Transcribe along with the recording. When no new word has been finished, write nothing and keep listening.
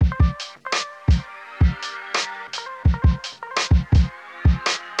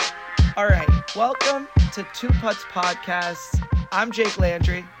Welcome to Two Putts Podcast. I'm Jake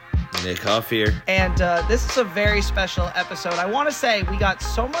Landry. Nick Huff here. And this is a very special episode. I want to say we got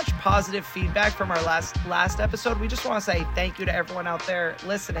so much positive feedback from our last episode. We just want to say thank you to everyone out there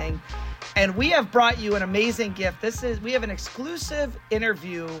listening. And we have brought you an amazing gift. We have an exclusive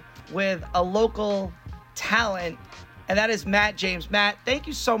interview with a local talent, and that is Matt James. Matt, thank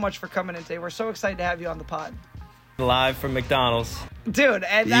you so much for coming in today. We're so excited to have you on the pod. Live from McDonald's. Dude,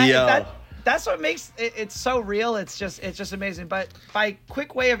 and that's what makes it so real. It's just amazing. But by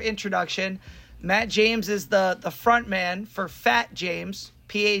quick way of introduction, Matt James is the front man for Fat James,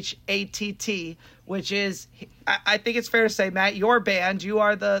 P-H-A-T-T, which is, I think it's fair to say, Matt, your band. You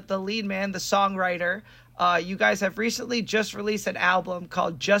are the lead man, the songwriter. You guys have recently just released an album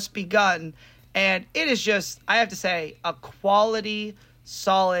called Just Begun, and it is just, I have to say, a quality,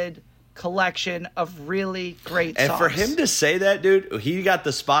 solid collection of really great songs. And for him to say that, dude, he got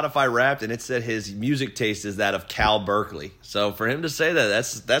the Spotify Wrapped, and it said his music taste is that of Cal Berkeley. So for him to say that,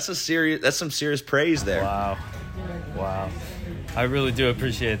 that's some serious praise there. Wow. I really do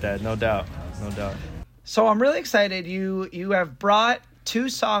appreciate that. No doubt. So I'm really excited. You have brought two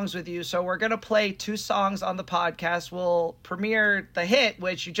songs with you. So we're going to play two songs on the podcast. We'll premiere the hit,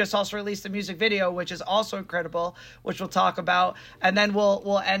 which you just also released the music video, which is also incredible, which we'll talk about. And then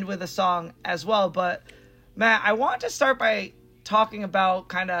we'll end with a song as well. But Matt, I want to start by talking about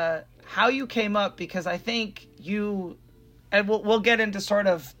kind of how you came up, because I think and we'll get into sort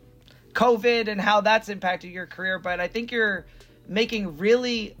of COVID and how that's impacted your career, but I think you're making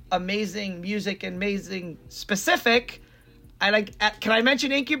really amazing music and amazing specific. And can I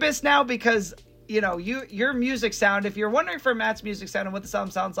mention Incubus now? Because, your music sound, if you're wondering for Matt's music sound and what the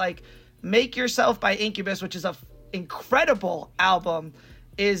sound sounds like, Make Yourself by Incubus, which is a incredible album,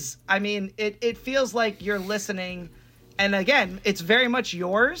 it feels like you're listening. And again, it's very much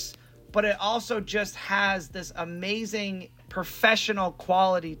yours, but it also just has this amazing professional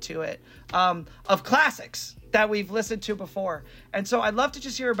quality to it, of classics that we've listened to before. And so I'd love to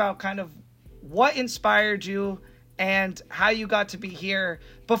just hear about kind of what inspired you and how you got to be here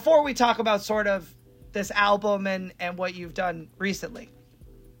before we talk about sort of this album and what you've done recently.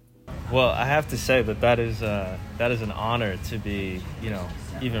 Well, I have to say that is an honor to be,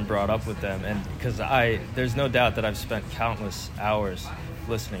 even brought up with them. And because there's no doubt that I've spent countless hours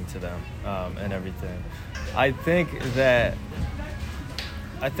listening to them and everything. I think it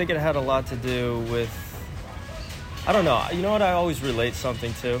had a lot to do with, I don't know. You know what I always relate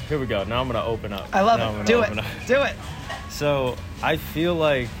something to? Here we go. Now I'm going to open up. I love it. Do it. So I feel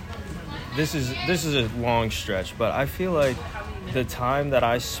like this is a long stretch, but I feel like the time that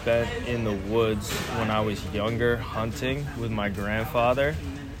I spent in the woods when I was younger hunting with my grandfather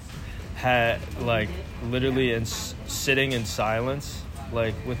had, like, literally sitting in silence,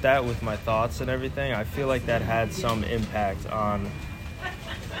 like with my thoughts and everything, I feel like that had some impact on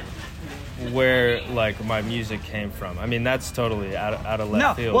where, like, my music came from. I mean, that's totally out of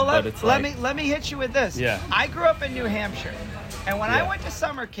left field. Well, but it's let me hit you with this. Yeah. I grew up in New Hampshire, and when I went to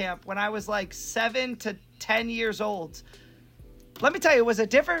summer camp when I was like 7 to 10 years old, let me tell you, it was a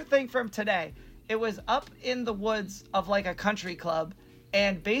different thing from today. It was up in the woods of like a country club,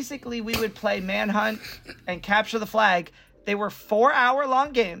 and basically we would play manhunt and capture the flag. They were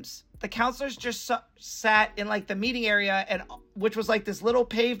 4-hour-long games. The counselors just sat in like the meeting area, and which was like this little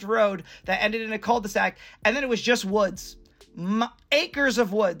paved road that ended in a cul-de-sac, and then it was just woods, acres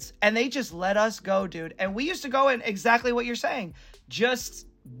of woods, and they just let us go, dude. And we used to go in exactly what you're saying, just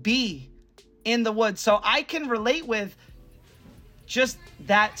be in the woods. So I can relate with just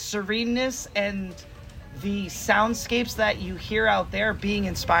that sereneness and the soundscapes that you hear out there being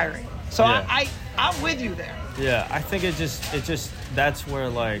inspiring. So yeah. I'm with you there. Yeah, I think it just that's where,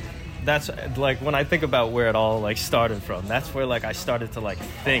 like, that's like when I think about where it all like started from, that's where like I started to like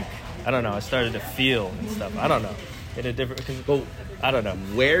think. I don't know, I started to feel and stuff. I don't know. In a different, I don't know.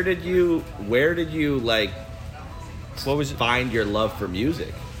 Where did you like find your love for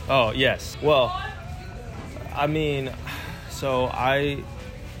music? Oh, yes. Well, I mean, so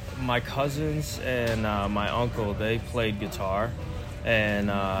my cousins and my uncle, they played guitar, and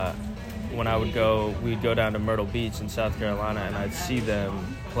when we'd go down to Myrtle Beach in South Carolina, and I'd see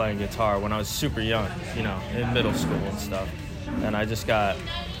them playing guitar when I was super young, in middle school and stuff. And I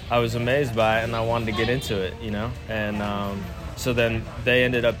was amazed by it, and I wanted to get into it, And so then they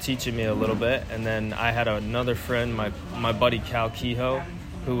ended up teaching me a little bit, and then I had another friend, my buddy Cal Kehoe,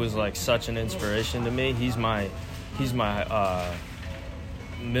 who was like such an inspiration to me. He's my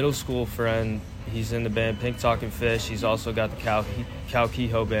middle school friend. He's in the band Pink Talking Fish. He's also got the Cal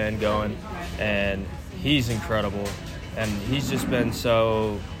Kehoe band going, and he's incredible. And he's just been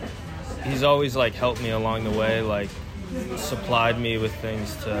so he's always like helped me along the way, like supplied me with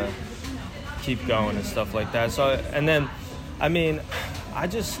things to keep going and stuff like that. So, and then, I mean, I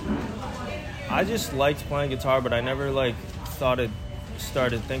just liked playing guitar, but I never like started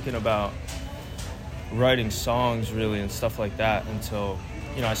thinking about writing songs really and stuff like that until,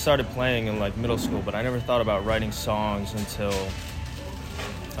 you know, I started playing in like middle school, but I never thought about writing songs until,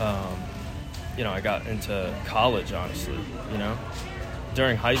 you know, I got into college, honestly, you know.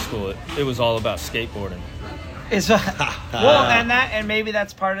 During high school, it was all about skateboarding. Well, and maybe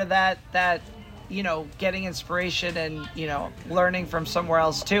that's part of that, you know, getting inspiration and, you know, learning from somewhere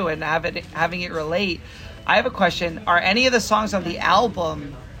else too, and having it relate. I have a question. Are any of the songs on the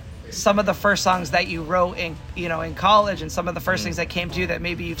album some of the first songs that you wrote in, you know, in college, and some of the first things that came to you that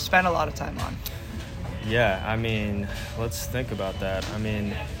maybe you've spent a lot of time on? Yeah, I mean, let's think about that. I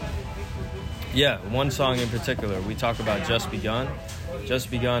mean, yeah, one song in particular, we talk about Just Begun.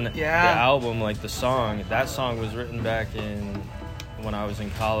 Just Begun, the album, like the song, that song was written back when I was in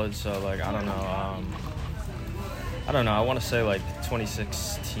college, so like, I don't know, I want to say like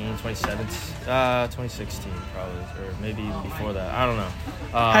 2016 probably, or maybe even before that, I don't know.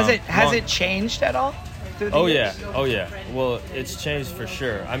 Has it changed at all through the years? Oh yeah, well, it's changed for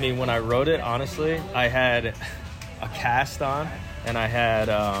sure. I mean, when I wrote it, honestly, I had a cast on, and I had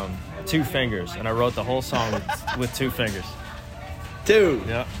 2 fingers, and I wrote the whole song with 2 fingers. Dude.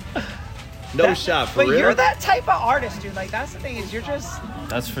 Yeah. No shot, for real? But you're that type of artist, dude. Like, that's the thing, is you're just...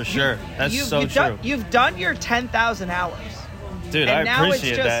 That's for sure. That's so true. You've done your 10,000 hours. Dude, I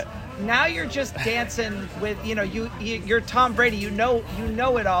appreciate that. Now you're just dancing with, you know, you're Tom Brady. You know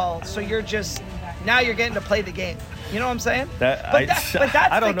it all. So you're just... Now you're getting to play the game. You know what I'm saying? But that's the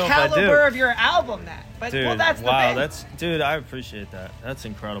caliber of your album, that. But, dude, well, that's the thing. Dude, I appreciate that. That's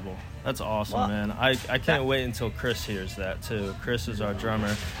incredible. That's awesome, man. I can't wait until Chris hears that, too. Chris is our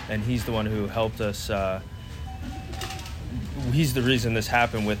drummer, and he's the one who helped us. He's the reason this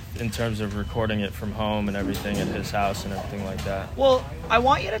happened in terms of recording it from home and everything at his house and everything like that. Well, I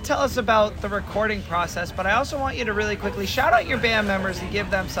want you to tell us about the recording process, but I also want you to really quickly shout out your band members and give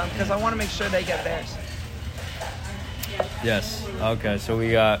them some, because I want to make sure they get theirs. Yes. Okay, so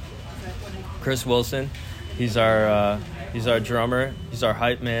we got Chris Wilson. He's our drummer. He's our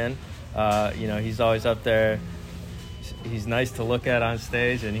hype man. You know, he's always up there. He's nice to look at on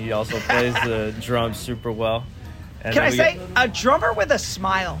stage, and he also plays the drums super well. And can I say, a drummer with a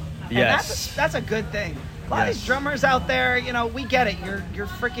smile? And yes. That's a good thing. A lot of these drummers out there, you know, we get it. You're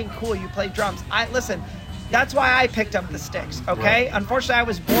freaking cool. You play drums. Listen. That's why I picked up the sticks, okay? Yeah. Unfortunately, I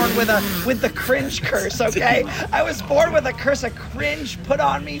was born with the cringe curse, okay? I was born with a curse of cringe put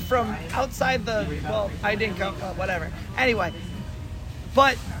on me from outside I didn't come, whatever. Anyway,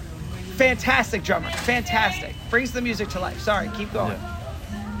 but fantastic drummer, fantastic. Brings the music to life. Sorry, keep going. Yeah.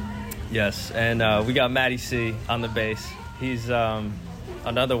 Yes, and we got Matty C on the bass. He's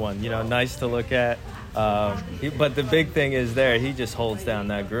another one, you know, nice to look at. But the big thing is he just holds down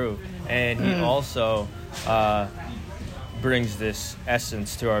that groove. And he also... brings this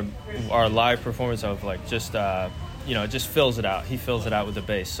essence to our live performance of like just you know, just fills it out. He fills it out with the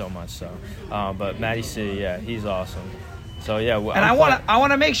bass so much so. But Matty C, yeah, he's awesome. So yeah, and I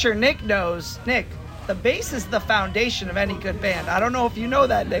want to make sure Nick knows. Nick, the bass is the foundation of any good band. I don't know if you know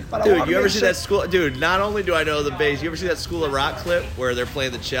that, Nick, but dude, you ever see that school? Dude, not only do I know the bass, you ever see that School of Rock clip where they're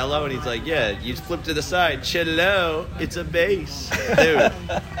playing the cello and he's like, "Yeah, you flip to the side, cello, it's a bass." Dude.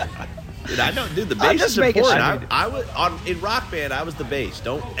 Dude, I don't. Dude, the bass is important. I was in Rock Band. I was the bass.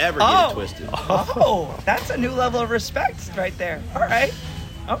 Don't ever get it twisted. Oh, that's a new level of respect right there. All right.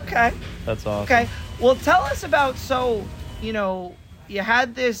 Okay. That's awesome. Okay. Well, tell us about. So, you know, you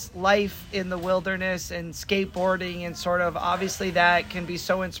had this life in the wilderness and skateboarding, and sort of obviously that can be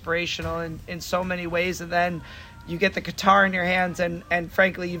so inspirational in so many ways, and then you get the guitar in your hands, and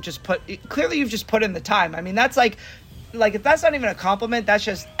frankly, you've just put in the time. I mean, that's like if that's not even a compliment, that's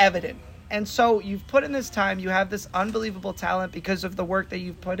just evident. And so you've put in this time, you have this unbelievable talent because of the work that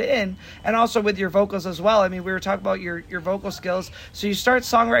you've put in, and also with your vocals as well. I mean, we were talking about your vocal skills. So you start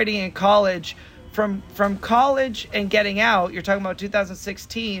songwriting in college. From college and getting out, you're talking about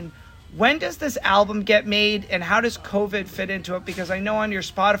 2016. When does this album get made, and how does COVID fit into it? Because I know on your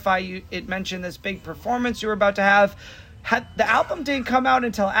Spotify, it mentioned this big performance you were about to have. The album didn't come out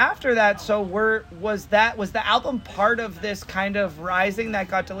until after that, so was the album part of this kind of rising that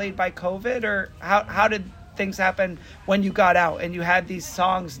got delayed by COVID, or how did things happen when you got out and you had these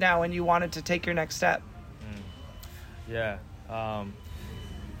songs now and you wanted to take your next step? Yeah,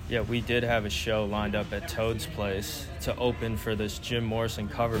 we did have a show lined up at Toad's Place to open for this Jim Morrison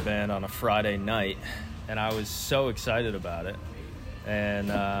cover band on a Friday night, and I was so excited about it, and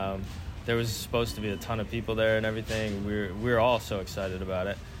there was supposed to be a ton of people there and everything. We were all so excited about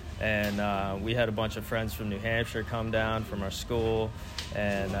it. And we had a bunch of friends from New Hampshire come down from our school,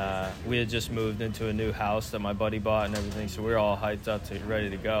 and we had just moved into a new house that my buddy bought and everything, so we were all hyped up to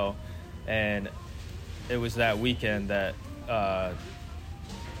ready to go. And it was that weekend that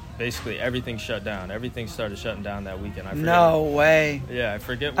basically everything shut down. Everything started shutting down that weekend. I forget. No way. Yeah, I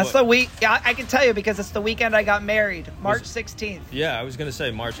forget That's the week. Yeah, I can tell you because it's the weekend I got married, March 16th. Yeah, I was gonna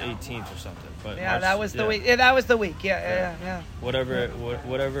say March 18th or something, but Yeah, March, that was the week. Yeah, that was the week. Yeah. Whatever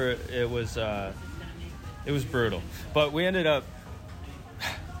it was, it was brutal. But we ended up.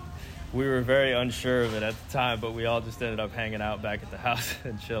 We were very unsure of it at the time, but we all just ended up hanging out back at the house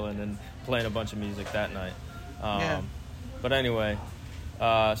and chilling and playing a bunch of music that night. But anyway.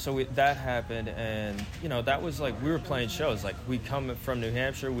 So that happened, and that was like we were playing shows. Like we come from New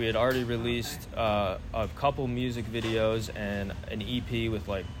Hampshire, we had already released a couple music videos and an EP with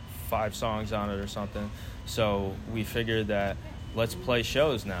like 5 songs on it or something. So we figured that let's play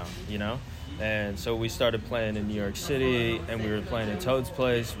shows now, And so we started playing in New York City, and we were playing in Toad's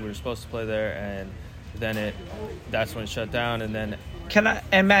Place. We were supposed to play there, and then that's when it shut down, and then.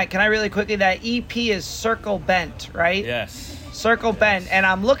 Matt, can I really quickly? That EP is Circle Bent, right? Yes. Circle Bent, and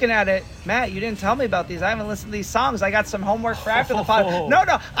I'm looking at it. Matt, you didn't tell me about these. I haven't listened to these songs. I got some homework for after the pod. No,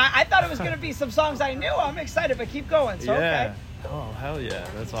 I thought it was going to be some songs I knew. I'm excited, but keep going. So, yeah. Okay. Oh, hell yeah.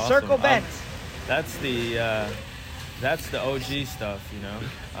 That's awesome. Circle Bent. That's the OG stuff,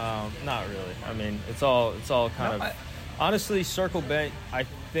 Not really. I mean, it's all kind of... Honestly, Circle Bent, I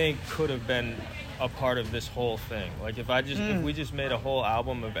think, could have been a part of this whole thing. Like, if we just made a whole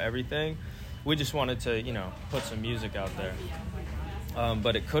album of everything, we just wanted to, put some music out there.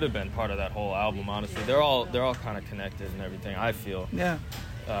 But it could have been part of that whole album, honestly. They're all kind of connected and everything, I feel. Yeah.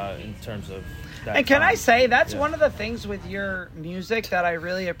 In terms of that. And can I say, that's one of the things with your music that I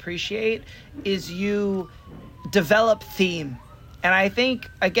really appreciate is you develop theme. And I think,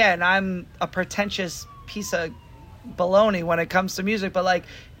 again, I'm a pretentious piece of baloney when it comes to music, but like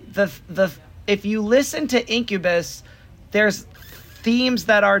if you listen to Incubus, there's themes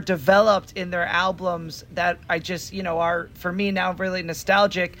that are developed in their albums that I just, are for me now really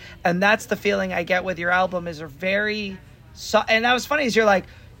nostalgic. And that's the feeling I get with your album is and that was funny is you're like,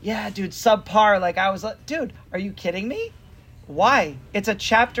 yeah, dude, subpar. Like I was like, dude, are you kidding me? Why? It's a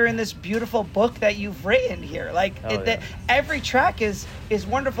chapter in this beautiful book that you've written here. Like every track is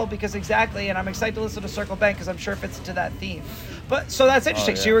wonderful because exactly, and I'm excited to listen to Circle Bent because I'm sure it fits into that theme. But so that's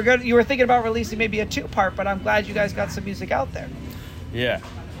interesting. So you were thinking about releasing maybe a 2-part, but I'm glad you guys got some music out there. Yeah,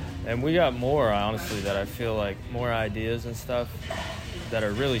 and we got more, honestly, that I feel like more ideas and stuff that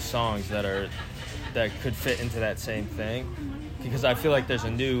are really songs that could fit into that same thing, because I feel like there's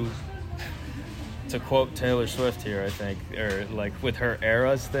a new, to quote Taylor Swift here, I think, or like with her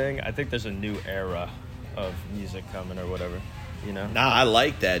eras thing, I think there's a new era of music coming or whatever, Nah, I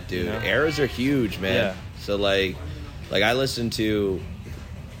like that, dude. Eras are huge, man. Yeah. So like I listen to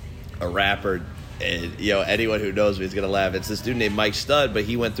a rapper. And, anyone who knows me is going to laugh. It's this dude named Mike Stud, but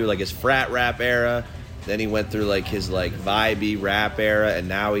he went through, like, his frat rap era. Then he went through, like, his, like, vibey rap era. And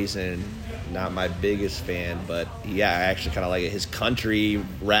now he's in, not my biggest fan, but, I actually kind of like it, his country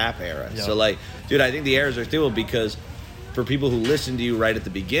rap era. Yep. So, like, dude, I think the eras are cool because for people who listen to you right at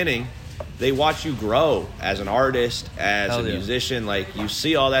the beginning, they watch you grow as an artist, as a musician. Like, you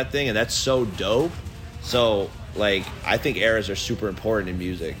see all that thing, and that's so dope. So, like, I think eras are super important in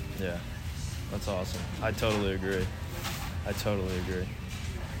music. Yeah. That's awesome. I totally agree.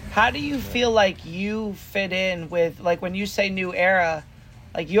 How do you feel like you fit in with, like, when you say new era,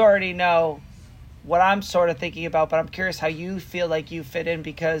 like, you already know what I'm sort of thinking about, but I'm curious how you feel like you fit in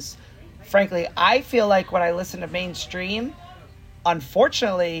because, frankly, I feel like when I listen to mainstream,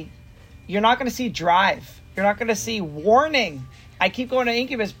 unfortunately, you're not going to see Drive. You're not going to see Warning. I keep going to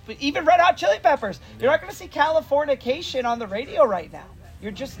Incubus, but even Red Hot Chili Peppers. You're not going to see Californication on the radio right now.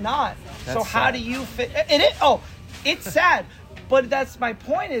 You're just not. That's so how sad. do you fit? It's sad. But that's my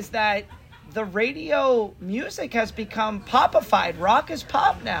point is that the radio music has become popified. Rock is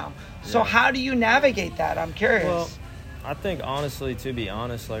pop now. So how do you navigate that? I'm curious. Well, I think honestly, to be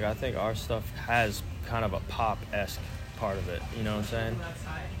honest, like I think our stuff has kind of a pop-esque part of it. You know what I'm saying?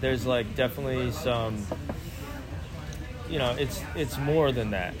 There's like definitely some... it's more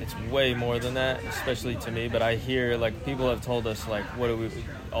than that. It's way more than that, especially to me. But I hear, like, people have told us, like, what do we,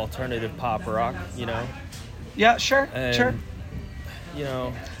 alternative pop rock, Yeah, sure, sure.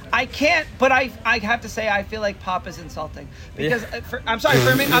 I can't, but I have to say I feel like pop is insulting. Because, I'm sorry,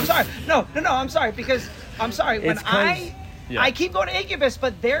 for me, I'm sorry. No, I'm sorry, because, I'm sorry, when Yeah. I keep going to Incubus,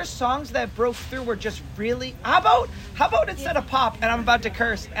 but their songs that broke through were just really. How about instead of pop? And I'm about to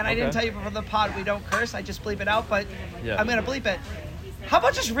curse, and I didn't Okay. tell you before the pod we don't curse. I just bleep it out, but Yeah. I'm gonna bleep it. How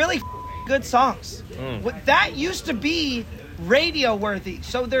about just really good songs? That used to be radio worthy.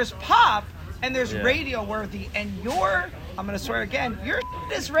 So there's pop and there's Yeah. radio worthy, and I'm gonna swear again, your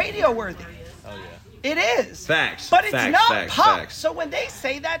is radio worthy. Oh yeah. It is. Facts. But it's Facts, not facts, pop. facts. So when they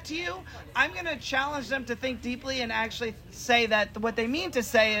say that to you, I'm going to challenge them to think deeply and actually say that what they mean to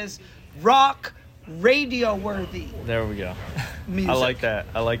say is rock radio worthy There we go. music. I like that.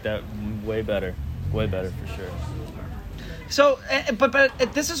 I like that way better. Way better for sure. So, but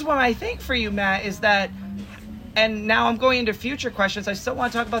this is what I think for you, Matt, is that, and now I'm going into future questions. I still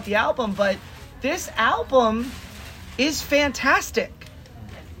want to talk about the album, but this album is fantastic.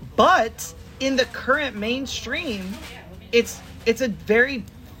 But in the current mainstream, it's a very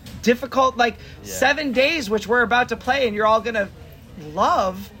difficult, like 7 days, which we're about to play, and you're all gonna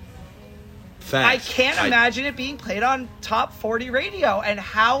love. Facts. I can't imagine it being played on top 40 radio. And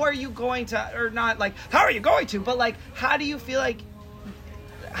how are you going to, or not like, how are you going to, but like, how do you feel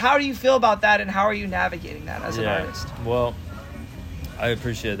about that, and how are you navigating that as an artist? Well, I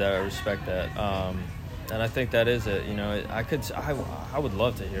appreciate that. I respect that. And I think that is it. You know, I would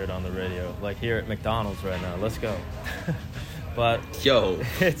love to hear it on the radio, like here at McDonald's right now. Let's go. But Yo.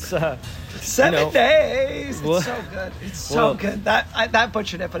 it's 7 days. well- It's so good. It's so good. That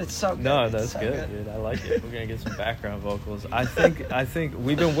butchered it, but it's so good. No, It's that's so good, dude. I like it. We're gonna get some background vocals. I think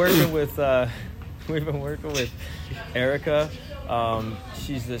we've been working with Erica.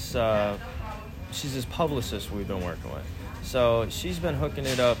 She's this publicist we've been working with. So she's been hooking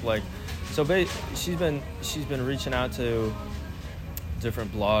it up like. So she's been reaching out to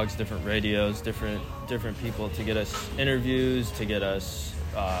different blogs, different radios, different people to get us interviews, to get us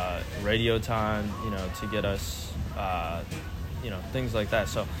radio time, to get us things like that.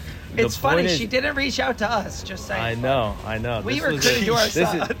 So It's the funny, point is, she didn't reach out to us, just saying. I know. We This were was recruited to our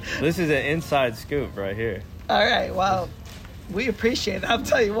side. This is an inside scoop right here. All right, well, we appreciate it. I'll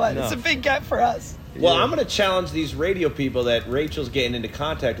tell you what, No. it's a big get for us. Well, Yeah. I'm gonna challenge these radio people that Rachel's getting into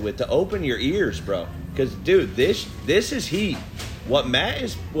contact with to open your ears, bro. Because, dude, this is heat. What Matt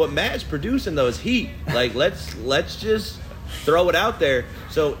is producing though is heat. Like, let's just throw it out there.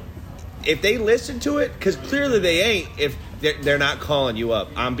 So, if they listen to it, because clearly they ain't. If they're not calling you up,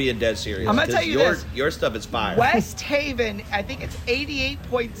 I'm being dead serious. I'm gonna tell 'Cause you this. your stuff is fire. West Haven, I think it's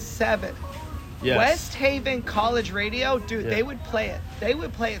 88.7. Yes. West Haven College Radio, dude, Yeah. they would play it. They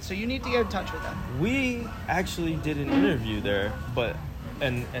would play it, so you need to get in touch with them. We actually did an interview there,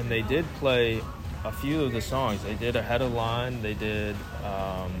 and they did play a few of the songs. They did Ahead of Line. They did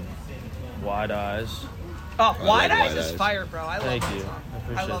Wide Eyes. Oh, Wide like Eyes Wide is Eyes. fire, bro. I love Thank that you. song. I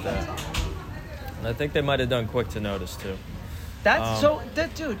appreciate love that that. song. And I think they might have done Quick to Notice too. That's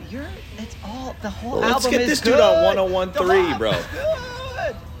dude, it's all, the whole Well, let's album get is this good. dude on 101.3, The whole bro. album's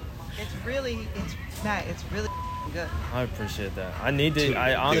good. It's really good. I appreciate that. I need to.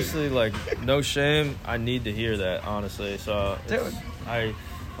 I honestly like. No shame. I need to hear that honestly. So Dude.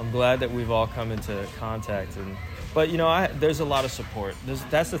 I'm glad that we've all come into contact but there's a lot of support.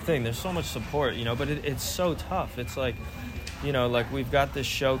 That's the thing. There's so much support, but it's so tough. It's like, like we've got this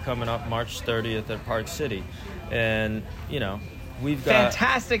show coming up March 30th at Park City, and we've got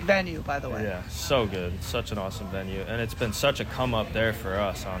Fantastic venue, by the way. yeah, so good. Such an awesome venue, and it's been such a come up there for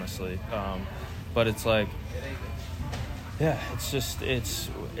us, honestly. But it's like, yeah,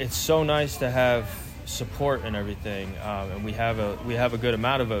 it's so nice to have support and everything, and we have a good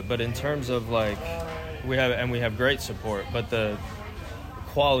amount of it. But in terms of like, we have great support, but the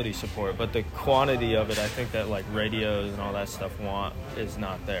quality support, but the quantity of it, I think that like radios and all that stuff is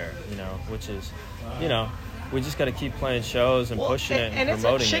not there, which is, we just got to keep playing shows and pushing it and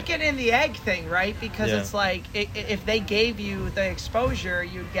promoting it's a chicken and the egg thing, right? Because Yeah. it's like if they gave you the exposure,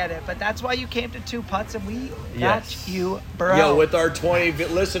 you'd get it. But that's why you came to Two Putts, and we got Yes. you, bro. Yo, with our 20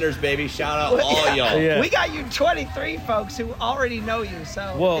 listeners, baby, shout out all y'all. Yeah. We got you 23 folks who already know you,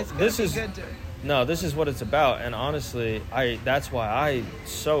 so Well, it's gonna this be is- good to. No, this is what it's about, and honestly, that's why I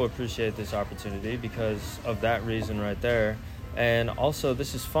so appreciate this opportunity, because of that reason right there. And also,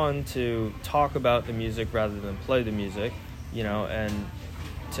 this is fun to talk about the music rather than play the music, and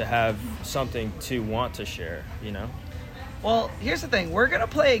to have something to want to share, Well, here's the thing. We're going to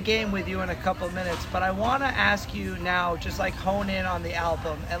play a game with you in a couple of minutes, but I want to ask you now, just like hone in on the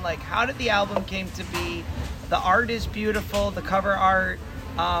album and like how did the album came to be? The art is beautiful, the cover art.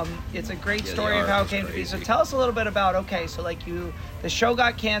 It's a great Yeah, story the of how it art is came to be. So crazy. tell us a little bit about, okay, so like the show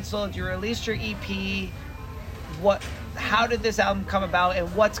got canceled, you released your EP. How did this album come about,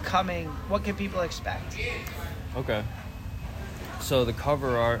 and what's coming? What can people expect? Okay. So the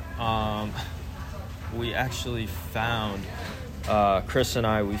cover art, we actually found, Chris and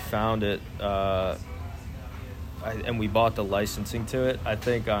I, we found it, and we bought the licensing to it, I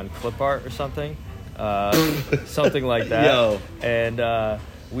think on clip art or something, something like that. Yo. And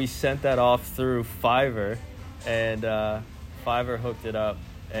we sent that off through Fiverr, and Fiverr hooked it up,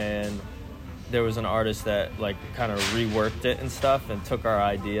 and there was an artist that like kind of reworked it and stuff and took our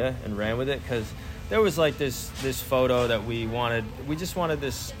idea and ran with it, because there was like this photo that we just wanted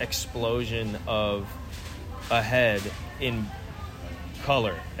this explosion of a head in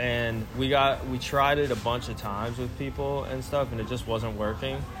color, and we tried it a bunch of times with people and stuff, and it just wasn't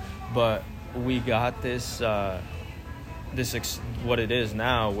working. But we got this what it is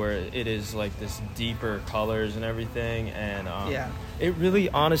now, where it is like this deeper colors and everything, and it really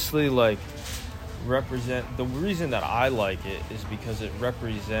honestly like the reason that I like it is because it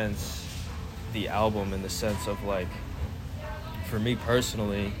represents the album in the sense of like, for me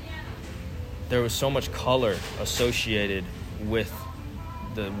personally, there was so much color associated with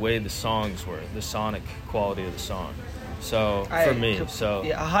the way the songs were, the sonic quality of the song. So for me, yeah,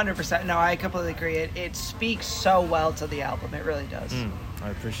 100%. No, I completely agree. It speaks so well to the album. It really does. I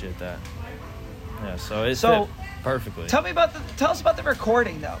appreciate that. Yeah, so it fit perfectly. Tell us about the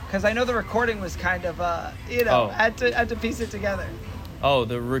recording though, because I know the recording was kind of had to piece it together. Oh,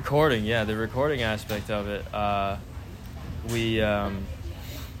 the recording, yeah, the recording aspect of it.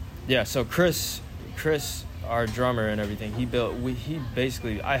 So Chris, our drummer and everything,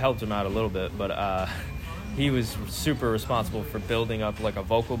 I helped him out a little bit, but he was super responsible for building up like a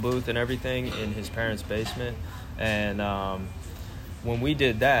vocal booth and everything in his parents' basement. And when we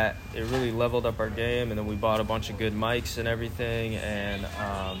did that, it really leveled up our game, and then we bought a bunch of good mics and everything, and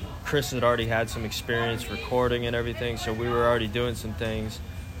Chris had already had some experience recording and everything, so we were already doing some things,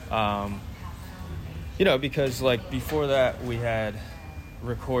 because like before that we had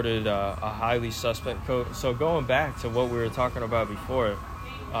recorded a highly suspect code. So going back to what we were talking about before,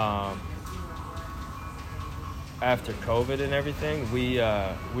 after COVID and everything, we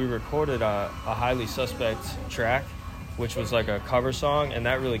recorded a highly suspect track, which was like a cover song, and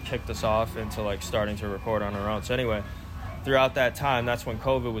that really kicked us off into like starting to record on our own. So anyway, throughout that time, that's when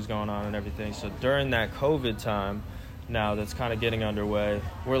COVID was going on and everything. So during that COVID time, now that's kind of getting underway,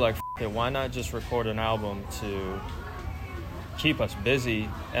 we're like, why not just record an album to keep us busy?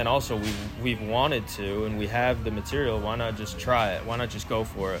 And also we've wanted to, and we have the material. Why not just try it? Why not just go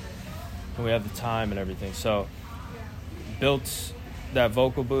for it? And we have the time and everything. So built that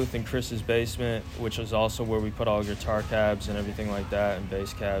vocal booth in Chris's basement, which is also where we put all guitar cabs and everything like that, and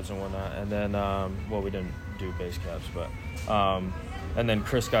bass cabs and whatnot. And then, we didn't do bass cabs, but, and then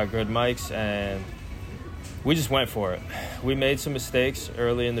Chris got good mics, and we just went for it. We made some mistakes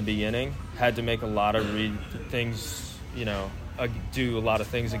early in the beginning, had to make a lot of things, do a lot of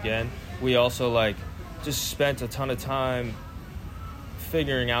things again. We also like just spent a ton of time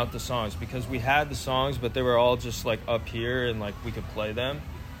figuring out the songs, because we had the songs, but they were all just like up here and like we could play them.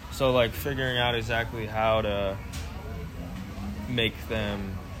 So like figuring out exactly how to make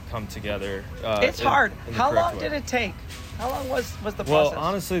them come together. It's hard. How long did it take? How long was the process? Well,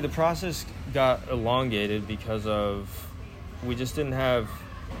 honestly, the process got elongated because of we just didn't have.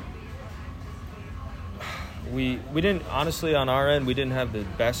 We didn't, honestly, on our end, we didn't have the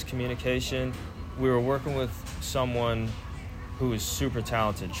best communication. We were working with someone who is super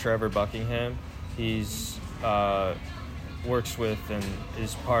talented, Trevor Buckingham. He's works with and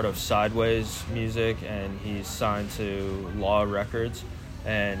is part of Sideways Music, and he's signed to Law Records,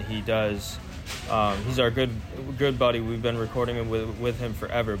 and he does. He's our good buddy. We've been recording with him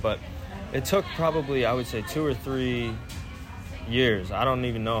forever, but it took probably, I would say, 2 or 3 years. I don't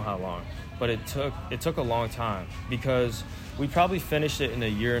even know how long, but it took a long time, because we probably finished it in a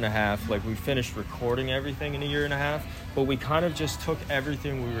year and a half. Like, we finished recording everything in a year and a half, but we kind of just took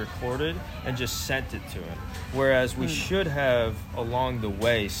everything we recorded and just sent it to him. Whereas we should have, along the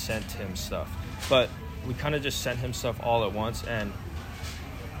way, sent him stuff. But we kind of just sent him stuff all at once, and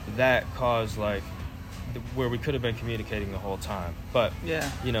that caused, like, where we could have been communicating the whole time. But,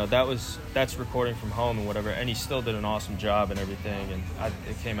 that's recording from home and whatever, and he still did an awesome job and everything, and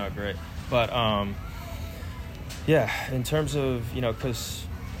it came out great. But, in terms of, because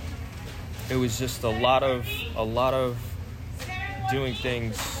it was just a lot of doing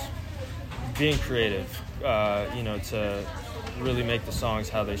things, being creative, to really make the songs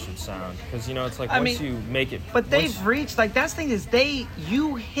how they should sound. Because, it's like you make it... But they've reached, like, that's the thing is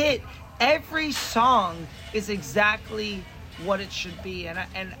you hit every song is exactly what it should be.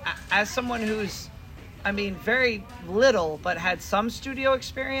 And as someone who's, very little, but had some studio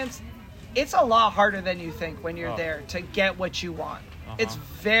experience, it's a lot harder than you think when you're Oh. there to get what you want. Uh-huh. It's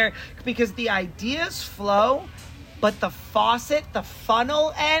because the ideas flow, but the faucet, the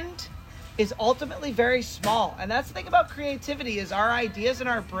funnel end is ultimately very small. And that's the thing about creativity is our ideas in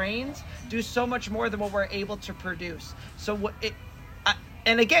our brains do so much more than what we're able to produce. So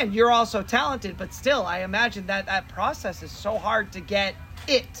and again, you're also talented, but still, I imagine that process is so hard to get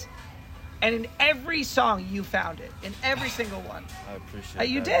it. And in every song, you found it. In every single one. I appreciate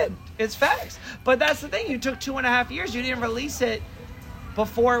You that. did. It's facts. But that's the thing. You took 2.5 years. You didn't release it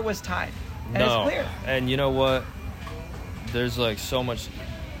before it was time. And No. it's clear. And you know what? There's like so much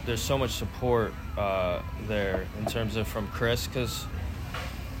support there in terms of from Chris, because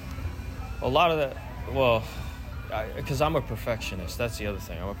a lot of that, well, because I'm a perfectionist. That's the other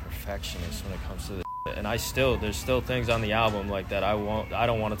thing. I'm a perfectionist when it comes to this. And there's still things on the album like that I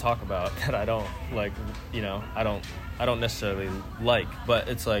don't want to talk about, that I don't like, I don't necessarily like, but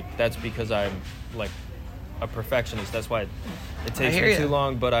it's like, that's because I'm like a perfectionist. That's why it takes me too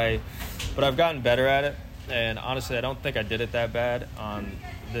long, but I've gotten better at it. And honestly, I don't think I did it that bad on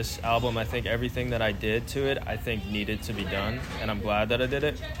this album. I think everything that I did to it, I think needed to be done, and I'm glad that I did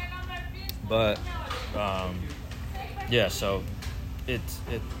it. But yeah, so it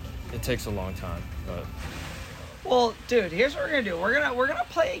takes a long time. But Well, dude, here's what we're gonna do. We're gonna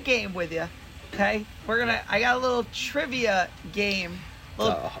play a game with you. Okay? I got a little trivia game.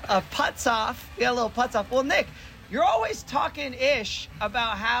 Putts off. We got a little putts off. Well, Nick, you're always talking ish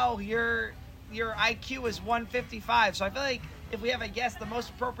about how your IQ is 155. So I feel like if we have a guest, the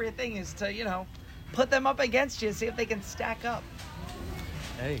most appropriate thing is to, put them up against you and see if they can stack up.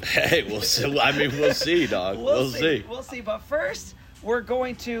 Hey, we'll see. I mean, we'll see, dog. We'll see. We'll see. But first, we're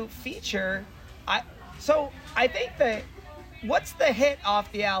going to feature. I think that what's the hit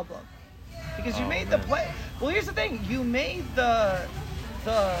off the album? Because you made the play. Well, here's the thing. You made the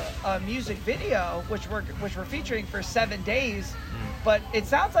music video, which we're featuring for 7 days, but it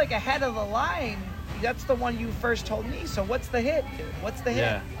sounds like ahead of the line. That's the one you first told me. So what's the hit, dude? What's the hit?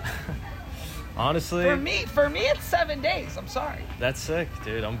 yeah. Honestly, For me, it's 7 days. I'm sorry. that's sick,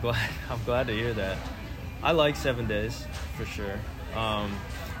 dude. I'm glad to hear that. I like 7 days for sure.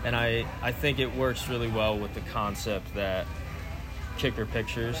 And I think it works really well with the concept that Kicker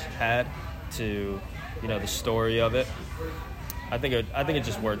Pictures had to, the story of it. I think it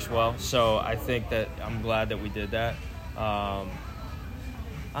just works well. So I think that I'm glad that we did that. I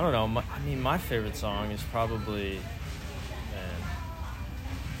don't know. My favorite song is probably,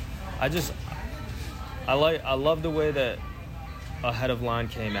 I love the way that Ahead of Line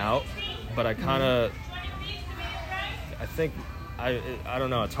came out, but I think I don't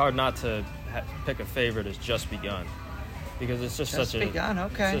know. It's hard not to pick a favorite as Just Begun, because it's just such a. Just Begun,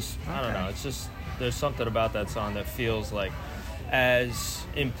 okay. It's just, I don't know. It's just, there's something about that song that feels like as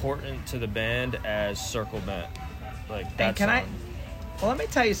important to the band as Circle Bent. Like that song. Well, let me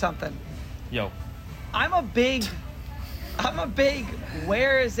tell you something. Yo. I'm a big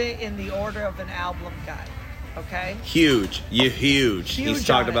where is it in the order of an album guy. Okay? Huge. He's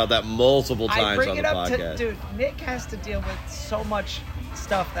talked about that multiple times on the podcast. Dude, Nick has to deal with so much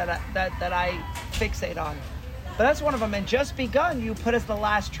stuff that I fixate on. But that's one of them. And Just Begun, you put as the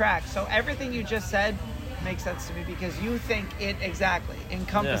last track. So everything you just said makes sense to me because you think it exactly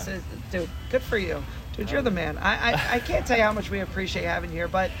encompasses. Yeah. Dude, good for you. Dude, you're the man. I can't tell you how much we appreciate having you here.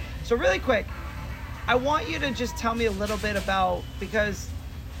 But so really quick, I want you to just tell me a little bit about, because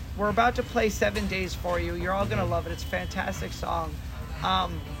we're about to play 7 Days for you. You're all gonna love it. It's a fantastic song.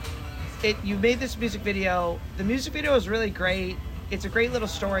 You made this music video. The music video is really great. It's a great little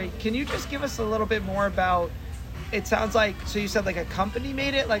story. Can you just give us a little bit more about? It sounds like, so you said like a company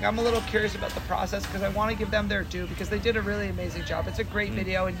made it. Like I'm a little curious about the process because I want to give them their due because they did a really amazing job. It's a great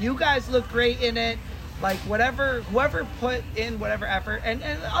video and you guys look great in it. Like whoever put in whatever effort, and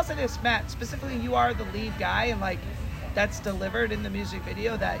I'll say this, Matt, specifically you are the lead guy and like that's delivered in the music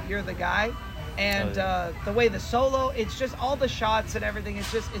video that you're the guy. And the way the solo, it's just all the shots and everything,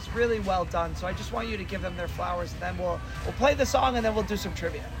 it's really well done. So I just want you to give them their flowers and then we'll play the song and then we'll do some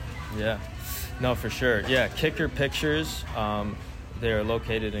trivia. Yeah. No, for sure. Yeah, Kicker Pictures. They're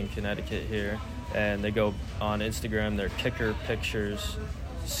located in Connecticut here, and they go on Instagram. They're Kicker Pictures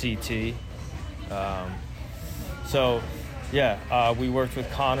CT. We worked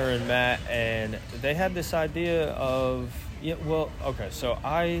with Connor and Matt, and they had this idea of So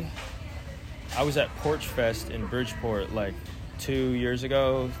I was at Porch Fest in Bridgeport like 3 years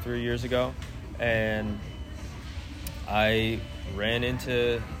ago, and I ran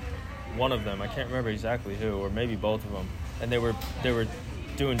into one of them. I can't remember exactly who, or maybe both of them. And they were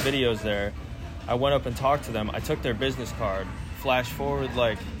doing videos there. I went up and talked to them. I took their business card. Flash forward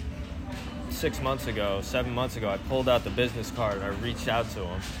like 7 months ago, I pulled out the business card and I reached out to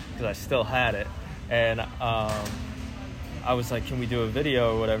him because I still had it. And I was like, can we do a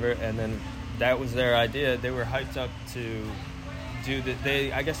video or whatever? And then that was their idea. They were hyped up to do that.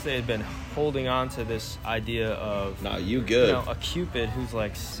 I guess they had been holding on to this idea of a Cupid who's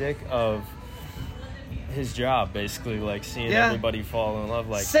like sick of his job, basically, like seeing everybody fall in love,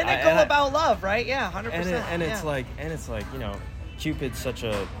 like cynical about love, right? Yeah, 100%. And it's like, you know, Cupid's such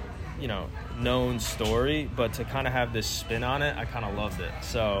a, you know, known story, but to kind of have this spin on it, I kind of loved it.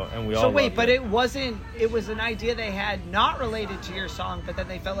 So wait, but it was an idea they had not related to your song, but then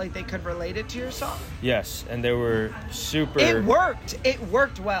they felt like they could relate it to your song? Yes, and they were super... It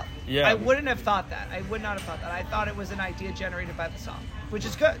worked well. Yeah. I wouldn't have thought that. I would not have thought that. I thought it was an idea generated by the song, which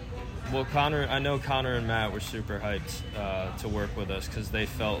is good. Well, I know Connor and Matt were super hyped to work with us because I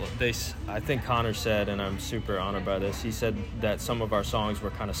think Connor said, and I'm super honored by this, he said that some of our songs were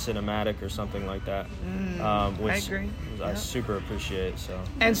kind of cinematic or something like that, which I agree. I super appreciate.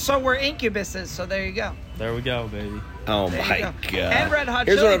 And so we're Incubuses, so there you go. There we go, baby. Oh my God. And Red Hot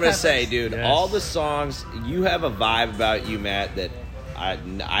Here's Chili what I'm going to Peppers. say, dude. Yes. All the songs, you have a vibe about you, Matt, that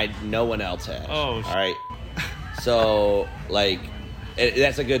no one else has. Oh, all right? So, like...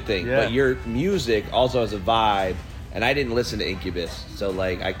 that's a good thing, but your music also has a vibe, and I didn't listen to Incubus, so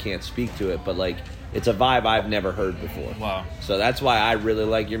like I can't speak to it, but like it's a vibe I've never heard before. Wow. So that's why I really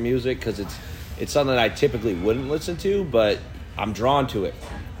like your music, because it's something I typically wouldn't listen to, but I'm drawn to it.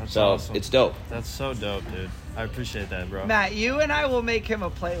 That's so awesome. It's dope. That's so dope, dude. I appreciate that, bro. Matt, you and I will make him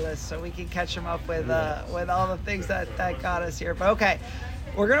a playlist so we can catch him up with all the things that got us here. But okay,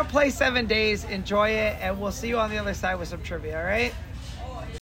 we're gonna play 7 Days. Enjoy it, and we'll see you on the other side with some trivia. All right?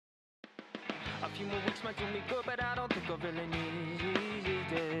 Few more weeks might do me good, but I don't think I really need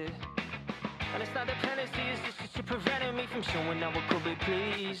it. And it's not dependency, it's just that you're preventing me from showing how it could be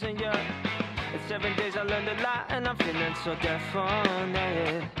pleasing, yeah. In 7 days I learned a lot, and I'm feeling so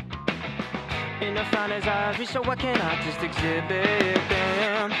definite. In the finest ivory, so why can't I just exhibit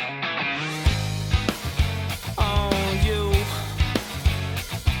them on you?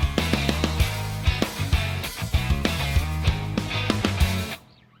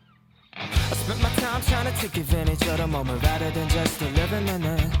 Spent my time trying to take advantage of the moment rather than just living in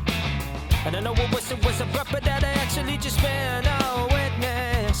it. And I know it was abrupt, but that I actually just been a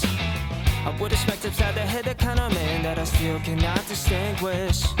witness. I would expect upside the head the kind of man that I still cannot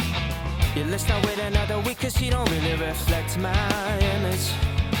distinguish. Yeah, let's not wait another week, cause he don't really reflect my image,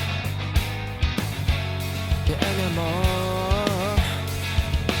 anymore.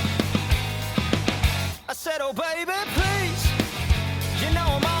 I said, oh baby, please, you know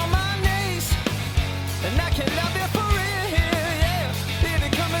I'm on my knees, and I can love you for real, yeah. Baby,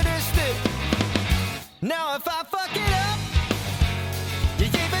 come to this stick. Now if I fuck it up, you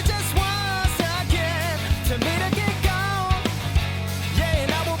give it just once again to me to get gone, yeah,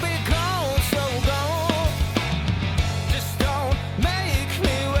 and I will be gone, so gone. Just don't make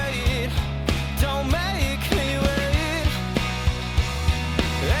me wait, don't make me wait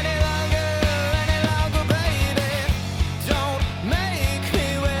any longer, baby. Don't make me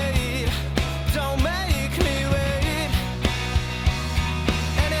wait, don't make me wait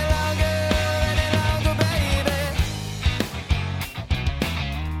any longer, baby.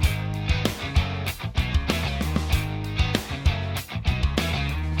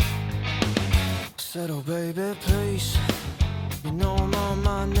 Said, oh baby, please, you know I'm on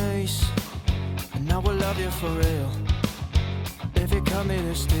my knees, and I will love you for real if you cut me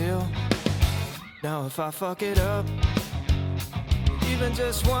to steal. Now if I fuck it up, even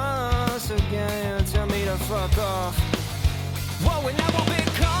just once again, tell me to fuck off. Whoa, and I will be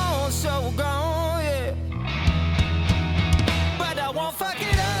gone, so gone, yeah. But I won't fuck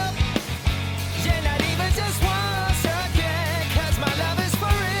it up, yeah, not even just once again, cause my love is for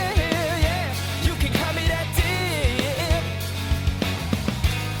real, yeah. You can call me that deep,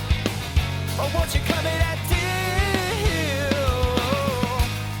 or won't you call me that deep?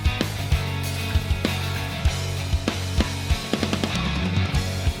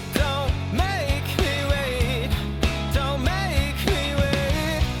 Don't make me wait, don't make me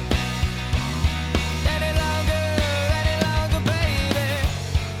wait any longer, baby.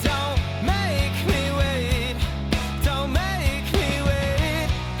 Don't make me wait,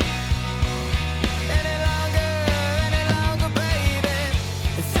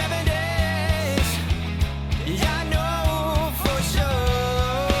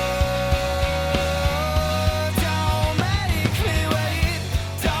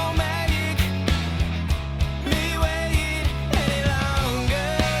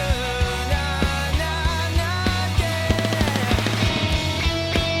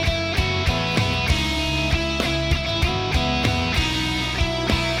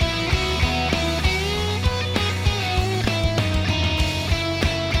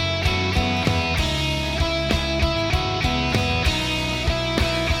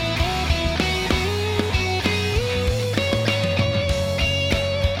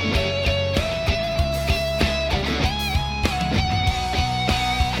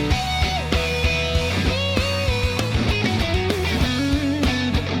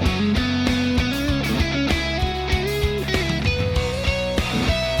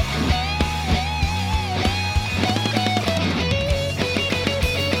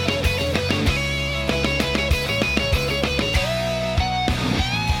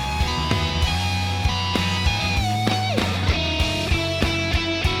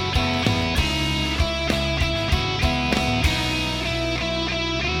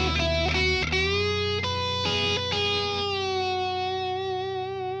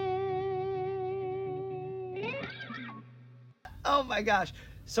 Oh my gosh.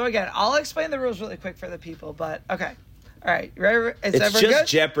 So again, I'll explain the rules really quick for the people, but okay. All right, ready? It's just good?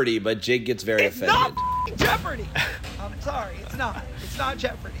 Jeopardy, but Jake gets very It's offended. not Jeopardy. I'm sorry, it's not. It's not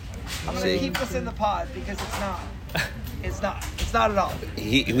Jeopardy. I'm gonna keep this in the pod because it's not. It's not. It's not at all.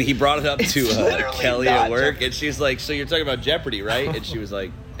 He brought it up to literally Kelly not at work, Jeopardy. and she's like, "So you're talking about Jeopardy, right?" And she was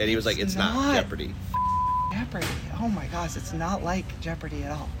like, and he was like, "It's not Jeopardy." Jeopardy. Oh my gosh, it's not like Jeopardy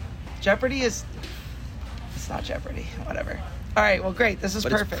at all. Jeopardy is. It's not Jeopardy. Whatever. All right. Well, great. This is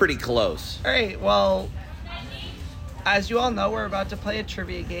But perfect. it's pretty close. All right. Well, as you all know, we're about to play a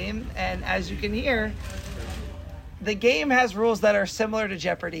trivia game, and as you can hear, the game has rules that are similar to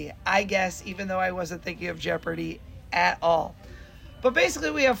Jeopardy, I guess, even though I wasn't thinking of Jeopardy at all. But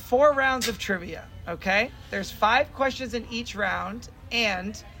basically, we have 4 rounds of trivia, okay? There's 5 questions in each round,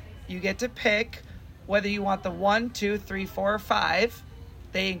 and you get to pick whether you want the 1, 2, 3, 4, or 5.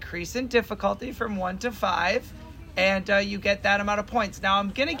 They increase in difficulty from 1 to 5, and you get that amount of points. Now,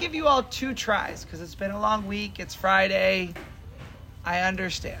 I'm going to give you all 2 tries because it's been a long week. It's Friday. I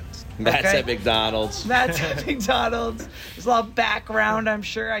understand. Matt's okay? at McDonald's. Matt's at McDonald's. There's a lot of background, I'm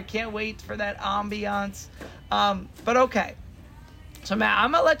sure. I can't wait for that ambiance. But okay. So, Matt,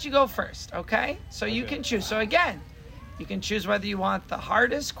 I'm going to let you go first, okay? So you can choose. So, again, you can choose whether you want the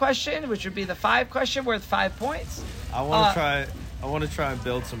hardest question, which would be the 5 question worth 5 points. I want to try and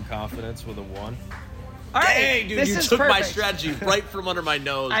build some confidence with a 1. All right. Dang, dude, this you is took my perfect. strategy right from under my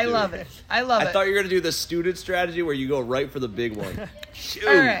nose. I dude. love it. I love it. I thought you were going to do the student strategy where you go right for the big one. Shoot.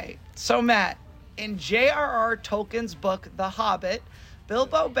 All right. So, Matt, in J.R.R. Tolkien's book, The Hobbit,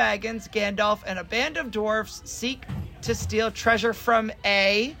 Bilbo Baggins, Gandalf, and a band of dwarves seek to steal treasure from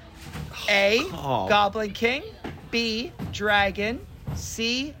A, Goblin King, B, Dragon,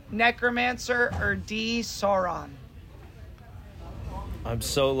 C, Necromancer, or D, Sauron. I'm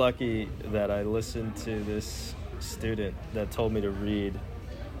so lucky that I listened to this student that told me to read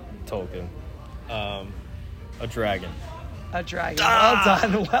Tolkien. A dragon. A dragon. Well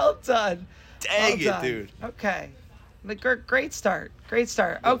done. Well done. Dang Well done. it, dude. Okay. Great start. Great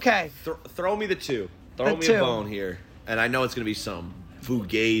start. Okay. Throw me the 2. Throw me 2. a bone here. And I know it's going to be some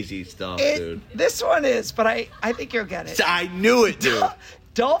fugazi stuff, dude. This one is, but I think you'll get it. I knew it, dude.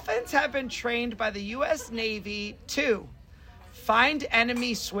 Dolphins have been trained by the U.S. Navy to find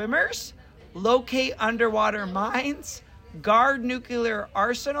enemy swimmers, locate underwater mines, guard nuclear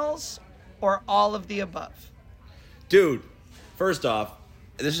arsenals, or all of the above. Dude, first off,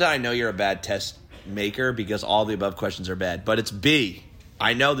 this is how I know you're a bad test maker because all the above questions are bad. But it's B.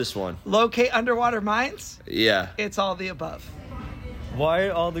 I know this one. Locate underwater mines? Yeah. It's all the above. Why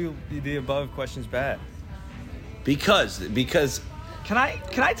are all the above questions bad? Because Can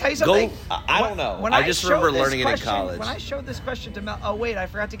I tell you something? I don't know. When I just remember showed this learning it in question- college. When I showed this question to Mel, oh wait, I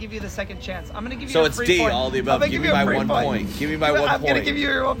forgot to give you the second chance. I'm gonna give you. So a it's free D, point. all the I'm above. gonna Give give me you a my free 1 point. Give me my 1 point. I'm gonna give you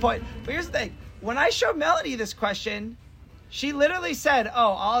your 1 point. But here's the thing: when I showed Melanie this question, she literally said, "Oh,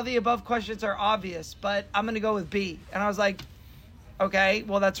 all of the above questions are obvious, but I'm gonna go with B." And I was like, "Okay,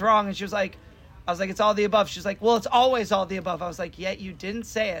 well that's wrong." And she was like, I was like, "It's all the above." She's like, "Well, it's always all the above." I was like, "Yeah, you didn't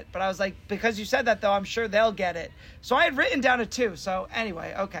say it." But I was like, because you said that though, I'm sure they'll get it. So I had written down a 2. So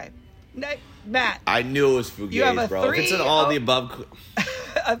anyway, okay. Matt, I knew it was You have a fugazi, bro. If it's an 3, all the above...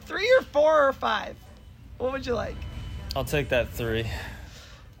 a 3 or 4 or 5? What would you like? I'll take that 3.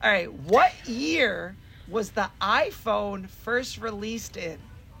 All right. What year was the iPhone first released in?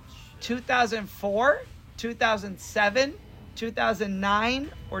 2004, 2007,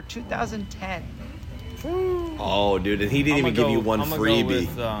 2009, or 2010? Oh, dude, and he didn't even give you one I'm gonna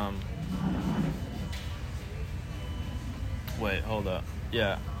freebie. Go with, wait, hold up.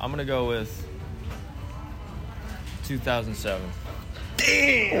 Yeah, I'm going to go with 2007.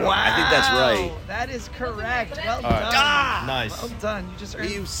 Damn! Wow. I think that's right. That is correct. Well All right. done. Nice. Well done. You just earned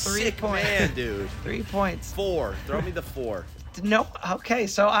You 3 sick points. man, dude. 3 points. 4. Throw me the 4. No. Okay.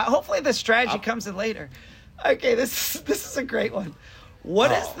 So hopefully the strategy comes in later. Okay. This is a great one.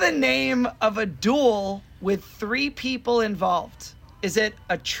 What is the name of a duel with 3 people involved? Is it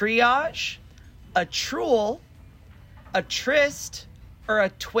a triage, a truel, a tryst, or a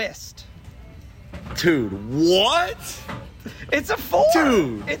twist? Dude, what? It's a 4.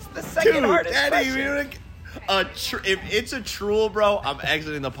 Dude. It's the second hardest question. If it's a truel, bro, I'm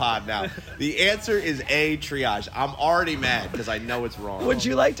exiting the pod now. The answer is A, triage. I'm already mad because I know it's wrong. Would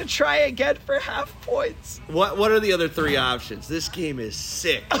you like to try again for half points? What are the other 3 options? This game is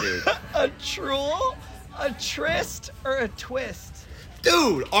sick, dude. A truel, a tryst, or a twist?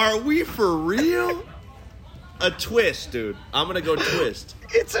 Dude, are we for real? A twist, dude. I'm going to go twist.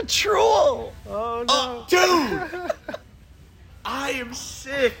 It's a truel. Oh, no. Oh, dude! I am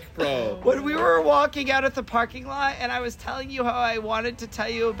sick, bro. When we were walking out at the parking lot and I was telling you how I wanted to tell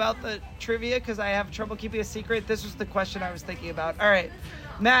you about the trivia because I have trouble keeping a secret, this was the question I was thinking about. All right,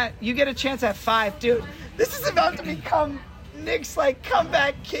 Matt, you get a chance at 5. Dude, this is about to become Nick's like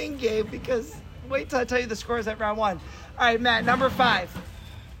comeback king game because wait till I tell you the scores at round 1. All right, Matt, number 5.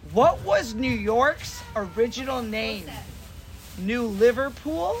 What was New York's original name? New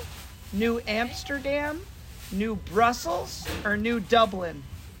Liverpool, New Amsterdam, New Brussels, or New Dublin?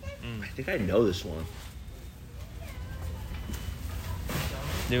 I think I know this one.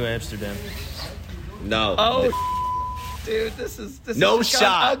 New Amsterdam. No. Oh, dude, this is No just shot.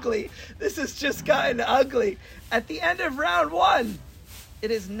 gotten ugly. This has just gotten ugly. At the end of round 1,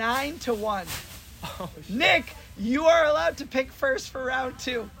 it is 9-1. Oh, Nick, you are allowed to pick first for round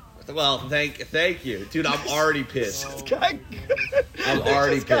 2. Well, thank you. Dude, I'm already pissed. This got good. I'm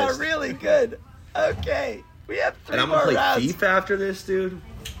already This got pissed. really good. Okay, we have 3 And I'm more going to play rounds. FIFA after this, dude.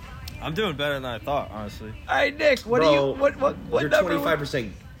 I'm doing better than I thought, honestly. All right, Nick, what Bro, do you what you're number?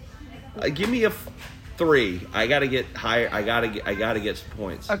 25%. Give me a 3. I got to get higher. I got to get some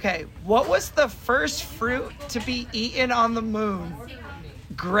points. Okay, what was the first fruit to be eaten on the moon?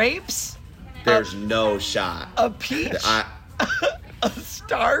 Grapes? There's no shot. A peach? I, A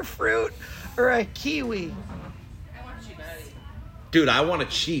star fruit? Or a kiwi? dude, I want to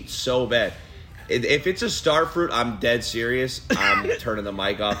cheat so bad. If it's a star fruit, I'm dead serious. I'm turning the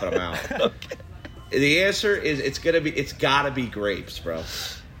mic off and I'm out. Okay. The answer is it's gotta be grapes, bro.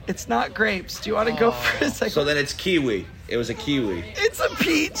 It's not grapes. Do you want to go for a second? So then it's kiwi. It was a kiwi. It's a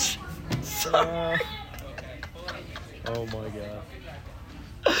peach. Sorry. Oh my god.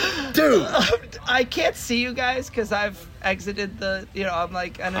 Dude, I can't see you guys because I've exited the, I'm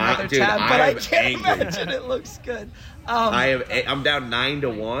like on another dude, tab, but I I am can't angry. imagine it looks good. I'm down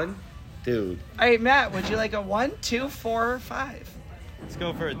 9-1. Dude. All right, Matt, would you like a 1, 2, 4, or 5? Let's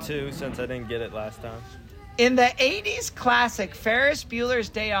go for a 2 since I didn't get it last time. In the 80s classic Ferris Bueller's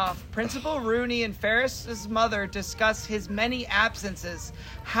Day Off, Principal Rooney and Ferris's mother discuss his many absences.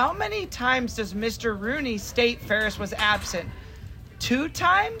 How many times does Mr. Rooney state Ferris was absent? 2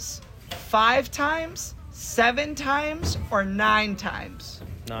 times? 5 times? 7 times? Or 9 times?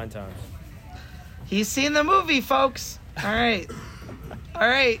 9 times. He's seen the movie, folks. All right. All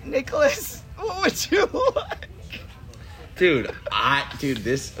right, Nicholas, what would you like? These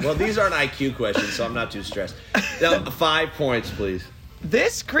aren't IQ questions, so I'm not too stressed. Now, 5 points, please.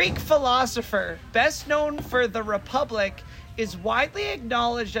 This Greek philosopher, best known for The Republic, is widely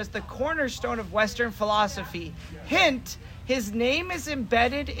acknowledged as the cornerstone of Western philosophy. Hint, his name is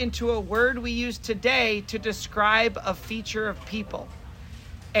embedded into a word we use today to describe a feature of people.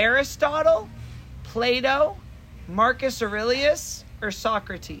 Aristotle, Plato, Marcus Aurelius, or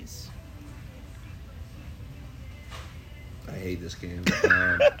Socrates? I hate this game.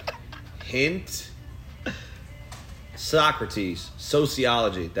 Hint. Socrates.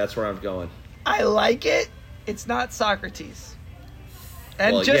 Sociology. That's where I'm going. I like it. It's not Socrates.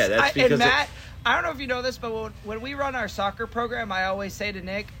 And Well, yeah, that's because Matt, I don't know if you know this, but when we run our soccer program, I always say to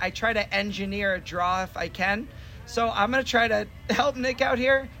Nick, I try to engineer a draw if I can. So I'm going to try to help Nick out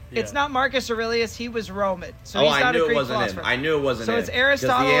here. Yeah. It's not Marcus Aurelius. He was Roman. So he's I not knew a Greek it wasn't philosopher. him. I knew it wasn't him. So it's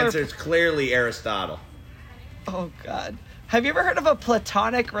Aristotle. Because the answer is clearly Aristotle. Oh, God. Have you ever heard of a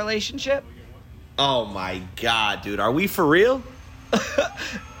platonic relationship? Oh my God, dude! Are we for real?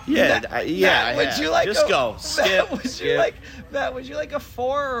 Yeah, Matt, yeah. would you like just a, go? Matt, Skip. would you like Matt? Would you like a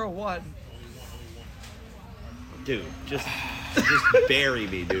 4 or a 1? Dude, just bury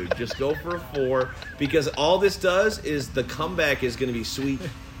me, dude. Just go for a 4 because all this does is the comeback is going to be sweet.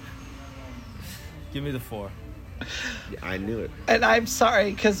 Give me the 4. Yeah, I knew it. And I'm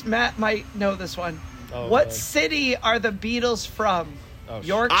sorry because Matt might know this one. Oh, What man. city are the Beatles from? Oh,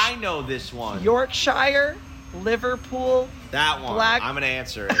 I know this one. Yorkshire, Liverpool. That one. Black- I'm going to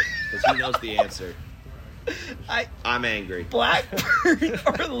answer it because he knows the answer. I'm angry. Blackburn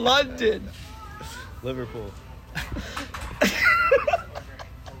or London? Liverpool.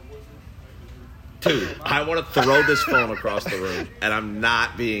 Dude, I want to throw this phone across the room, and I'm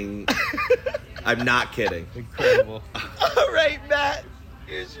not kidding. Incredible. All right, Matt.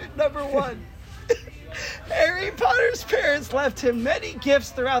 Here's your number 1. Harry Potter's parents left him many gifts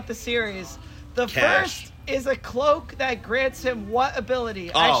throughout the series. The Cash. first is a cloak that grants him what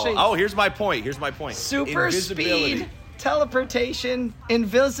ability? Here's my point. Super Invisibility. speed, teleportation,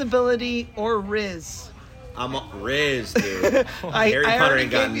 invisibility, or Riz. I'm Riz, dude. Harry I Potter already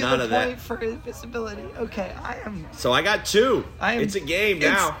ain't got gave you none the of that. point for invisibility. Okay, I am. So I got 2. I am. It's a game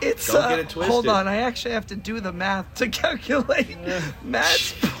now. It's Don't get it twisted. Hold on, I actually have to do the math to calculate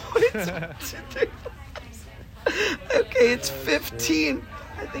Matt's points. Okay, it's 15.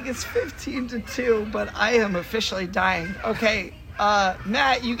 I think it's 15-2, but I am officially dying. Okay,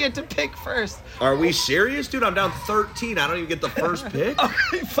 Matt, you get to pick first. Are we serious, dude? I'm down 13. I don't even get the first pick.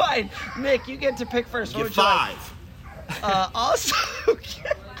 Okay, fine. Nick, you get to pick first. What Get would you like? 5. Also,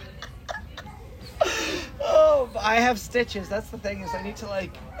 oh, I have stitches. That's the thing is I need to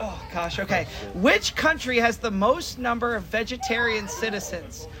oh gosh, okay. Which country has the most number of vegetarian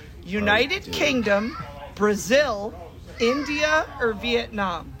citizens? United Kingdom, Brazil, India, or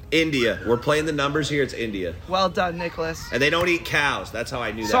Vietnam? India. We're playing the numbers here. It's India. Well done, Nicholas. And they don't eat cows. That's how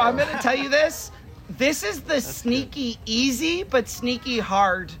I knew that. So I'm one. going to tell you this. This is the sneaky easy but sneaky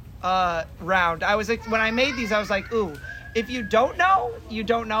hard round. When I made these, I was like, ooh, if you don't know, you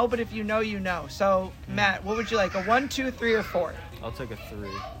don't know, but if you know, you know. So, Matt, what would you like, a 1, 2, 3, or 4? I'll take a 3.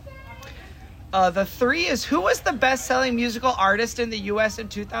 The 3 is, who was the best-selling musical artist in the U.S. in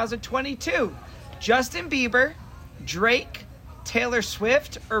 2022? Justin Bieber, Drake, Taylor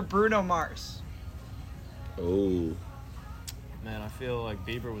Swift, or Bruno Mars? Oh. Man, I feel like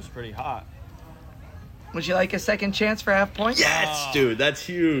Bieber was pretty hot. Would you like a second chance for half points? Yes, dude. That's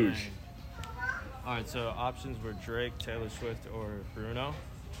huge. Dang. All right, so options were Drake, Taylor Swift, or Bruno.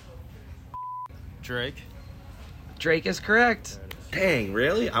 Drake. Drake is correct. Dang,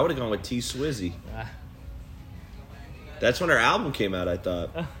 really? I would have gone with T Swizzy. Ah. That's when her album came out, I thought.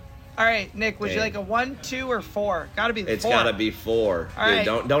 All right, Nick, would you Dang. like a 1, 2, or 4? Gotta be the It's 4. got to be 4. All Dude,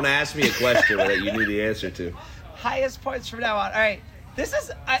 right. don't ask me a question that you knew the answer to. Highest points from now on. All right, this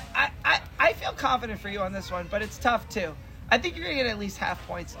is I feel confident for you on this one, but it's tough too. I think you're gonna get at least half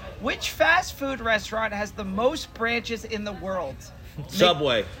points. Which fast food restaurant has the most branches in the world?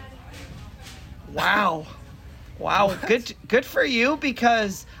 Subway. Wow, good for you,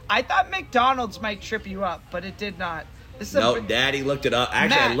 because I thought McDonald's might trip you up, but it did not. This is No, Daddy looked it up.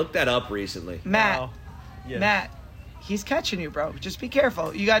 Actually, Matt. I looked that up recently. Matt. Wow. Yes. Matt, he's catching you, bro. Just be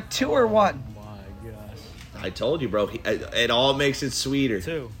careful. You got 2 or 1. Oh my gosh. I told you, bro. It all makes it sweeter.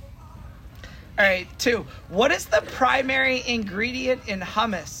 2. All right, 2. What is the primary ingredient in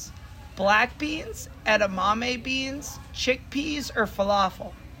hummus? Black beans, edamame beans, chickpeas, or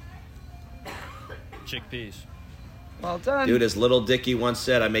falafel? Chickpeas. Well done. Dude, as Little Dicky once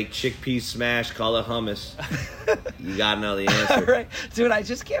said, I make chickpeas smash, call it hummus. You got to know the answer. All right. Dude, I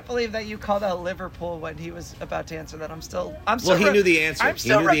just can't believe that you called out Liverpool when he was about to answer that. Well, he knew the answer. I'm He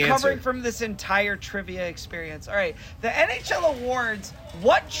still knew the recovering answer. from this entire trivia experience. All right. The NHL Awards,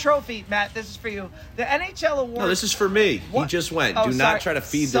 what trophy, Matt, this is for you. The NHL Awards. No, this is for me. What? He just went. Oh, Do sorry. not try to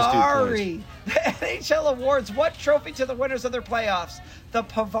feed this dude points. Sorry. The NHL Awards, what trophy to the winners of their playoffs? The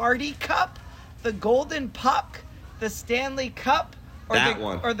Pavardy Cup, the Golden Puck, the Stanley Cup, or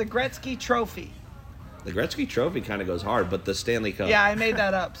the Gretzky Trophy? The Gretzky Trophy kind of goes hard, but the Stanley Cup. Yeah, I made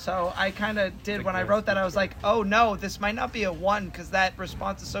that up. So I kind of did when I wrote that. I was like, oh no, this might not be a 1 because that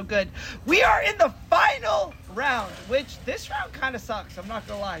response is so good. We are in the final round, which this round kind of sucks. I'm not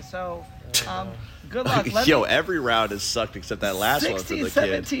going to lie. So good luck. Yo, every round has sucked except that last one for 16, the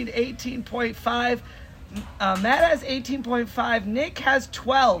 17, 18.5. Matt has 18.5. Nick has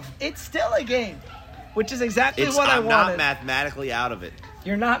 12. It's still a game, which is exactly what I I'm wanted. not mathematically out of it.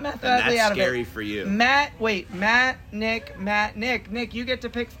 You're not mathematically out And of that's it. scary for you. Matt, Nick. Nick, you get to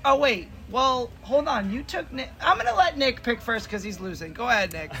pick. Oh, wait. Well, hold on. You took Nick. I'm going to let Nick pick first because he's losing. Go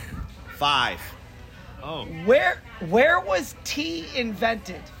ahead, Nick. 5. Oh. Where was tea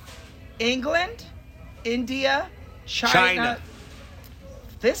invented? England? India? China?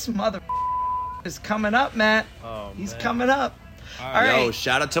 This mother is coming up, Matt. Oh, He's man. coming up. All All right. Yo,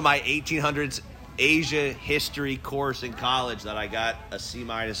 shout out to my 1800s Asia history course in college that I got a C-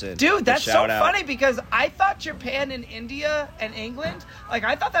 in. Dude, that's so Shout out. funny because I thought Japan and India and England,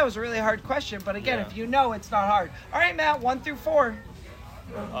 I thought that was a really hard question. But again, Yeah. if you know, it's not hard. All right, Matt, 1 through 4.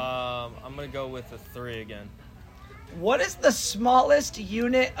 I'm gonna go with a 3 again. What is the smallest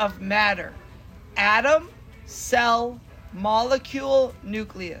unit of matter? Atom, cell, molecule,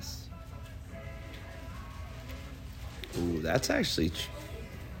 nucleus. Ooh, that's actually.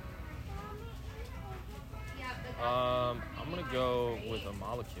 I'm gonna go with a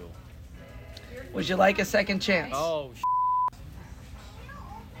molecule. Would you like a second chance? Oh,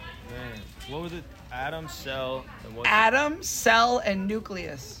 man. What was it? Atom, cell, and what? Atom, cell, and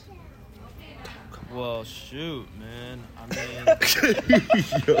nucleus. Well, shoot, man. I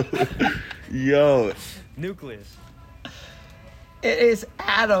mean, Yo. nucleus. It is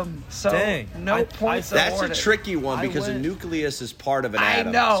atom. So Dang. no points That's awarded. a tricky one I because a went- nucleus is part of an I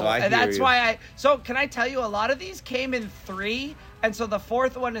atom. know, So I and hear that's you. why So can I tell you, a lot of these came in 3, and so the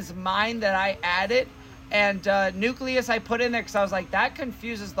 4th one is mine that I added, and nucleus I put in there because I was like, that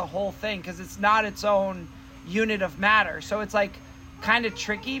confuses the whole thing because it's not its own unit of matter. So it's like kind of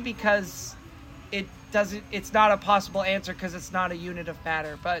tricky because it's not a possible answer because it's not a unit of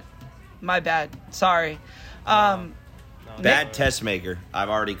matter. But my bad. Sorry. Bad test maker. I've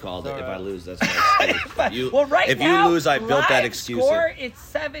already called it. If I lose, that's my excuse. If you lose, I built that excuse. Score, it's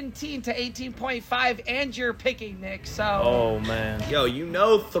 17 to 18.5, and you're picking, Nick. So. Oh man.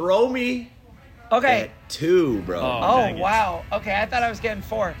 Yo, throw me. Okay. At 2, bro. Oh wow. Okay, I thought I was getting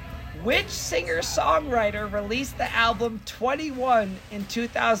 4. Which singer-songwriter released the album 21 in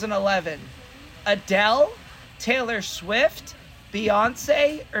 2011? Adele, Taylor Swift,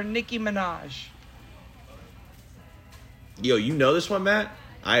 Beyonce, or Nicki Minaj? Yo, you know this one, Matt?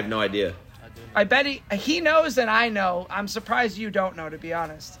 I have no idea. I bet he knows and I know. I'm surprised you don't know, to be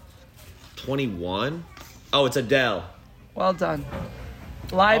honest. 21? Oh, it's Adele. Well done.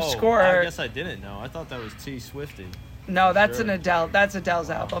 Live score. I guess I didn't know. I thought that was T Swifty. No, that's an Adele. That's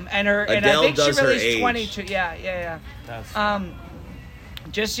Adele's album. And I think she released 22. Yeah. That's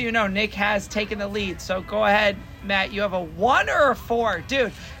just so you know, Nick has taken the lead. So go ahead, Matt. You have a 1 or a 4.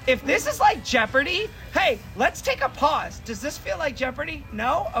 Dude, if this is like Jeopardy, hey, let's take a pause. Does this feel like Jeopardy?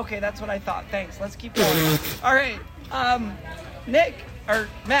 No? Okay, that's what I thought. Thanks. Let's keep going. All right. Nick, or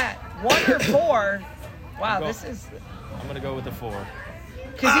Matt, 1 or 4. Wow, this is... I'm going to go with the 4.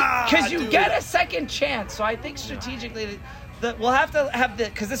 Because you get a second chance. So I think strategically... we'll have to have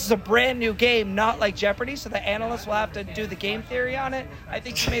because this is a brand new game, not like Jeopardy, so the analysts will have to do the game theory on it. I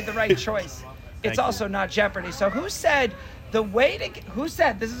think you made the right choice. It's also not Jeopardy. So who said,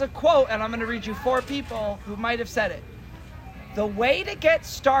 this is a quote, and I'm going to read you 4 people who might have said it. The way to get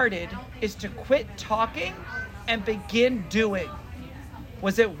started is to quit talking and begin doing.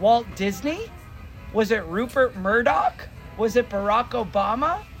 Was it Walt Disney? Was it Rupert Murdoch? Was it Barack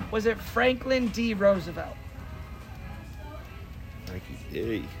Obama? Was it Franklin D. Roosevelt?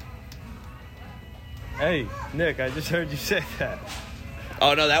 Hey, Nick, I just heard you say that.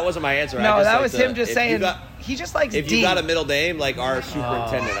 Oh, no, that wasn't my answer. No, that was him just saying, he just likes If D. you got a middle name, like our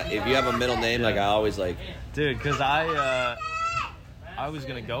superintendent, if you have a middle name, like I always like... Dude, because I was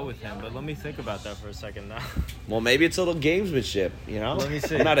going to go with him, but let me think about that for a second now. Well, maybe it's a little gamesmanship, you know? Let me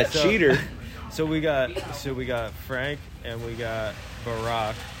see. I'm not a cheater. So we got Frank, and we got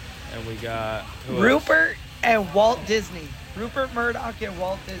Barack, and we got... Rupert and Walt Disney. Rupert Murdoch and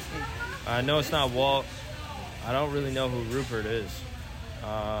Walt Disney. I know it's not Walt. I don't really know who Rupert is.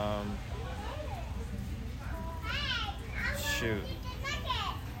 Shoot.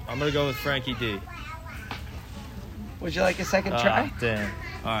 I'm going to go with Frankie D. Would you like a second try? Damn.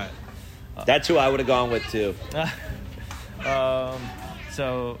 All right. That's who I would have gone with, too.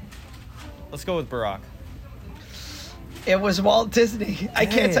 So, let's go with Barack. It was Walt Disney. I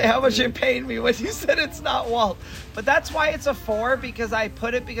can't say how much it paid me when you said it's not Walt. But that's why it's a 4, because I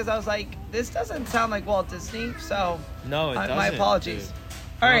put it because I was like, this doesn't sound like Walt Disney. So, no, it doesn't. My apologies. Dude.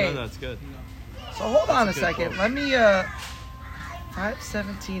 All right. No, that's good. So, hold on a second. Let me, 5,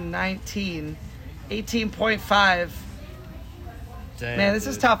 17, 19, 18.5. Damn, man, this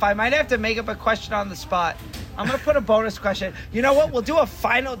is tough. I might have to make up a question on the spot. I'm going to put a bonus question. You know what? We'll do a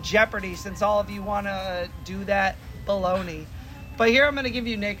final Jeopardy since all of you want to do that baloney. But here I'm going to give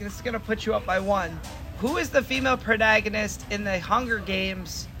you, Nick. This is going to put you up by 1. Who is the female protagonist in the Hunger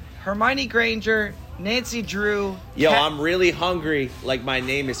Games? Hermione Granger, Nancy Drew. Yo, I'm really hungry. Like my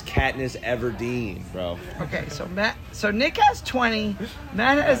name is Katniss Everdeen, bro. Okay, so Nick has 20.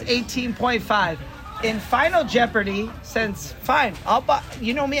 Matt has 18.5. In Final Jeopardy,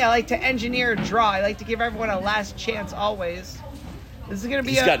 you know me, I like to engineer a draw. I like to give everyone a last chance always. This is going to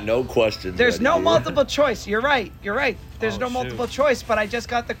be He's got no questions. There's no multiple choice. You're right. There's no multiple choice, but I just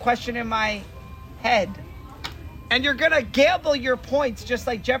got the question in my head. And you're going to gamble your points just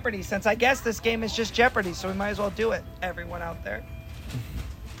like Jeopardy, since I guess this game is just Jeopardy, so we might as well do it, everyone out there.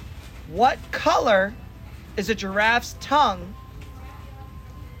 What color is a giraffe's tongue?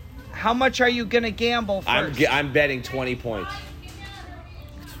 How much are you going to gamble first? I'm betting 20 points.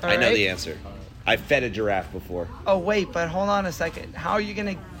 All I know right. the answer. I fed a giraffe before. Oh, wait, but hold on a second. How are you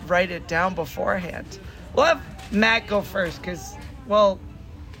going to write it down beforehand? We'll have Matt go first because, well,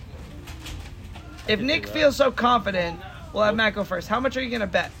 if Nick feels so confident, we'll have Matt go first. How much are you going to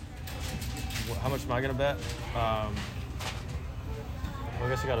bet? How much am I going to bet? Well, I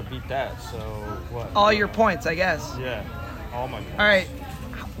guess I got to beat that, so what? All your points, I guess. Yeah, all my points. All right.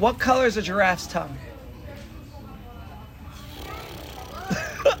 What color is a giraffe's tongue?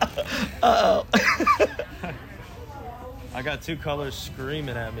 Uh-oh. I got 2 colors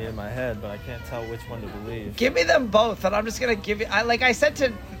screaming at me in my head, but I can't tell which one to believe. Give me them both, and I'm just going to give you... like I said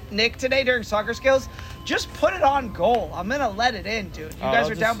to Nick today during Soccer Skills, just put it on goal. I'm going to let it in, dude. You guys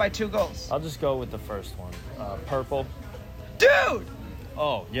are down by 2 goals. I'll just go with the first one. Purple. Dude!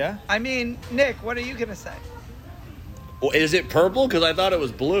 Oh, yeah? I mean, Nick, what are you going to say? Well, is it purple? Because I thought it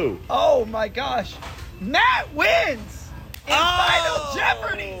was blue. Oh, my gosh. Matt wins in Final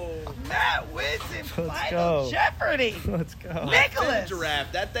Jeopardy! Matt wins in Final Jeopardy! Let's go. Nicholas!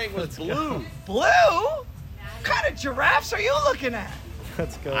 Giraffe. That thing was blue. Blue? What kind of giraffes are you looking at?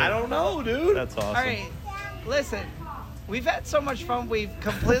 Let's go. I don't know, dude. That's awesome. All right, listen. We've had so much fun. We've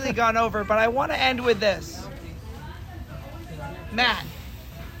completely gone over, but I want to end with this. Matt,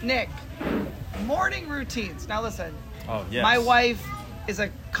 Nick, morning routines. Now listen. Oh, yes. My wife is a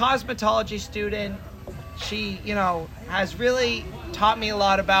cosmetology student. She, has really taught me a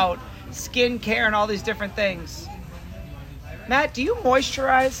lot about skincare and all these different things. Matt, do you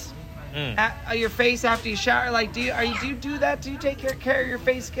moisturize your face after you shower? Like, do you do that? Do you take care of your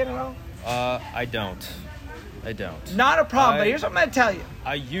face skin at all? I don't. Not a problem, but here's what I'm going to tell you.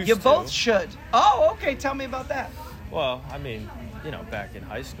 I used to. You both should. Oh, okay. Tell me about that. Well, I mean, back in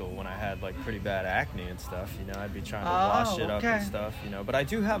high school when I had like pretty bad acne and stuff, I'd be trying to wash it up and stuff, but I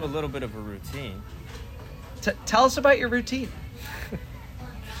do have a little bit of a routine. Tell us about your routine.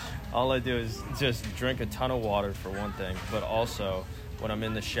 All I do is just drink a ton of water for one thing, but also when I'm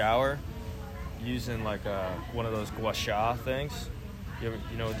in the shower, using like one of those gua sha things. You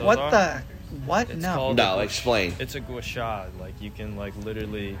know what those are? What? It's No. No, explain. It's a gua sha. Like you can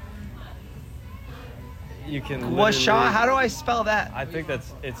literally. Gua sha? How do I spell that? I think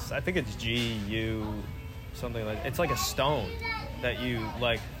it's GU something like. It's like a stone that you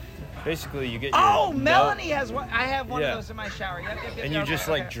like. Basically, you get your Melanie has one. I have one of those in my shower. Yep, and you just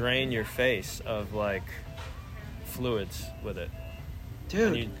drain your face of like fluids with it. Dude.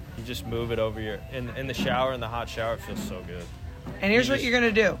 And you just move it over in the shower, in the hot shower. It feels so good. And here's what you're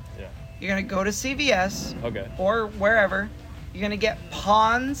going to do. Yeah. You're going to go to CVS. Okay. Or wherever. You're going to get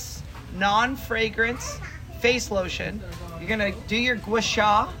Pond's non-fragrance face lotion. You're going to do your gua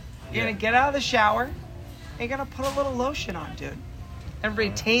sha. You're going to get out of the shower. And you're going to put a little lotion on, dude. And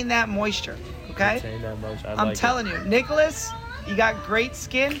retain that moisture, okay? Retain that moisture. I'm telling you, Nicholas, you got great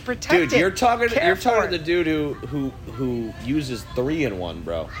skin. Protect it. Dude, you're talking to the dude who uses 3-in-1,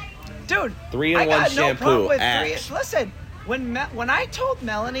 bro. Dude, 3-in-1 shampoo. Listen, when I told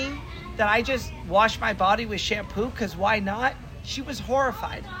Melanie that I just wash my body with shampoo, because why not? She was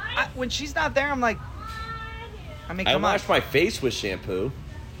horrified. When she's not there, I'm like, come on. I wash my face with shampoo.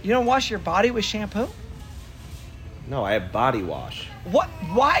 You don't wash your body with shampoo? No, I have body wash. What?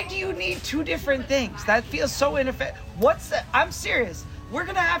 Why do you need two different things? That feels so ineffective. I'm serious. We're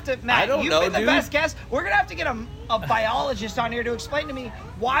going to have to, Matt, you've been the best guest. We're going to have to get a biologist on here to explain to me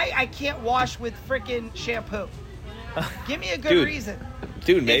why I can't wash with freaking shampoo. Give me a good reason.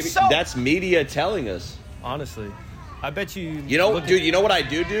 Dude, maybe that's media telling us. Honestly, I bet you... You know what I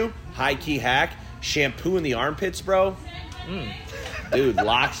do? High-key hack. Shampoo in the armpits, bro. Dude,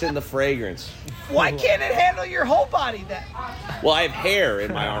 locks in the fragrance. Why can't it handle your whole body then? Well, I have hair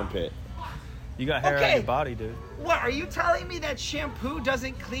in my armpit. You got hair on your body, dude. What, are you telling me that shampoo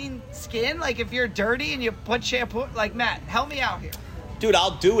doesn't clean skin? Like if you're dirty and you put shampoo... Like, Matt, help me out here. Dude,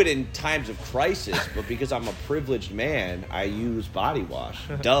 I'll do it in times of crisis, but because I'm a privileged man, I use body wash.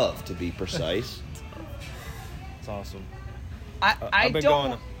 Dove, to be precise. It's awesome. I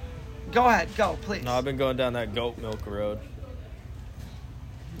don't... Go ahead, go, please. No, I've been going down that goat milk road.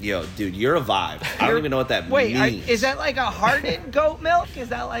 Yo, dude, you're a vibe. I don't even know what that means. Wait, is that like a hardened goat milk? Is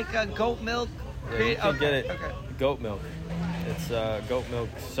that like a goat milk? Yeah, you can get it. Okay. Goat milk. It's goat milk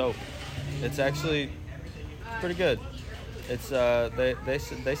soap. It's actually pretty good. It's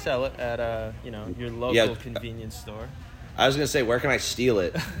they sell it at your local convenience store. I was gonna say, where can I steal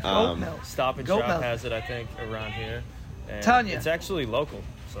it? Goat milk. Stop and Shop has it, I think, around here. And telling you, it's actually local,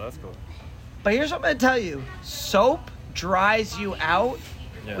 so that's cool. But here's what I'm gonna tell you: soap dries you out.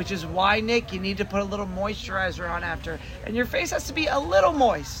 Yeah. Which is why, Nick, you need to put a little moisturizer on after. And your face has to be a little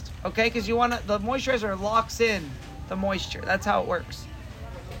moist, okay? Because the moisturizer locks in the moisture. That's how it works.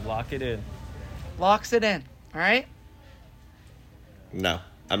 Lock it in. Locks it in, all right? No,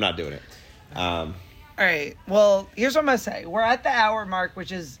 I'm not doing it. All right, well, here's what I'm going to say. We're at the hour mark,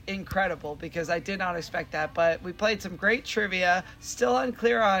 which is incredible because I did not expect that. But we played some great trivia. Still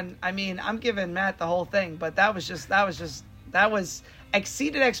unclear on, I'm giving Matt the whole thing, but that was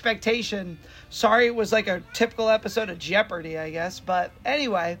exceeded expectation. Sorry it was like a typical episode of Jeopardy, I guess. But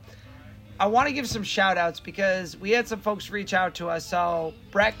anyway, I want to give some shout outs because we had some folks reach out to us. So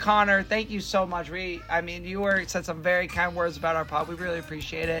Brett Connor, thank you so much. You said some very kind words about our pod. We really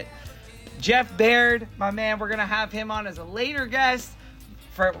appreciate it. Jeff Baird, my man, we're going to have him on as a later guest.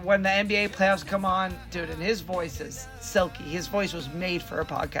 for when the NBA playoffs come on, dude, and his voice is silky. His voice was made for a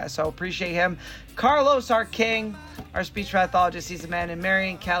podcast, so appreciate him. Carlos, our king, our speech pathologist, he's the man. And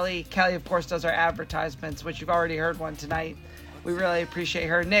Marion Kelly. Kelly, of course, does our advertisements, which you've already heard one tonight. We really appreciate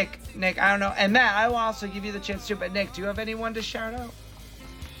her. Nick, I don't know. And Matt, I will also give you the chance too, but Nick, do you have anyone to shout out?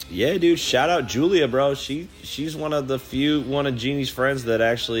 Yeah, dude, shout out Julia, bro. She's one of Jeannie's friends that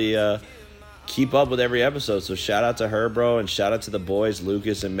actually keep up with every episode. So shout out to her, bro, and shout out to the boys,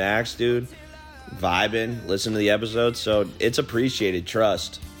 Lucas and Max, dude. Vibing, listen to the episodes. So it's appreciated.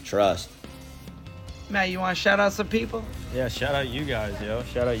 Trust. Matt, you want to shout out some people? Yeah, shout out you guys, yo.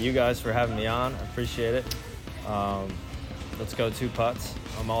 Shout out you guys for having me on. I appreciate it. Let's go 2 putts.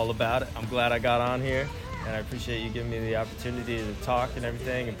 I'm all about it. I'm glad I got on here, and I appreciate you giving me the opportunity to talk and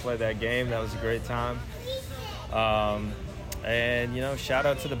everything and play that game. That was a great time. And, you know, shout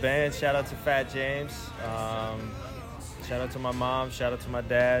out to the band. Shout out to Fat James. Shout out to my mom. Shout out to my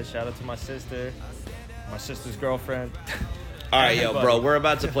dad. Shout out to my sister's girlfriend. All right, yo, bro, we're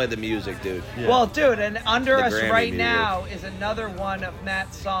about to play the music, dude. Yeah. Well, dude, and under The us Grammy right music. now is another one of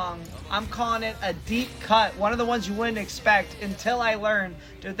Matt's songs. I'm calling it a deep cut. One of the ones you wouldn't expect until I learned.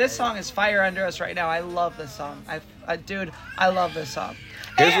 Dude, this song is fire under us right now. I love this song. I love this song.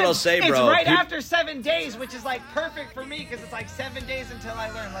 Here's And what I'll say, bro. It's right after 7 days, which is like perfect for me because it's like 7 days until I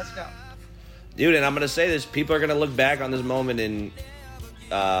learn. Let's go. Dude, and I'm going to say this. People are going to look back on this moment in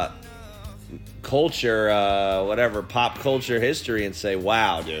culture, pop culture history and say,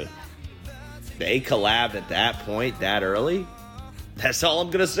 wow, dude, they collabed at that point that early? That's all I'm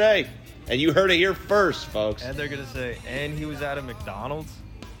going to say. And you heard it here first, folks. And they're going to say, and he was at a McDonald's?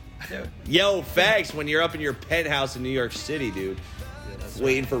 Dude. Yo, facts when you're up in your penthouse in New York City, dude. Yeah, that's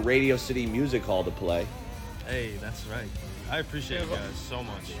Waiting for Radio City Music Hall to play. Hey, that's right. I appreciate you guys so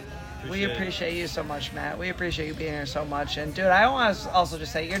much. We appreciate you so much, Matt. We appreciate you being here so much. And, dude, I want to also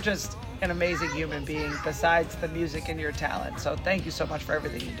just say you're just an amazing human being besides the music and your talent. So thank you so much for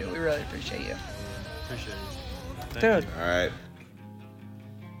everything you do. We really appreciate you. Appreciate you. Dude. All right.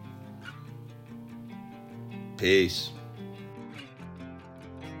 Peace.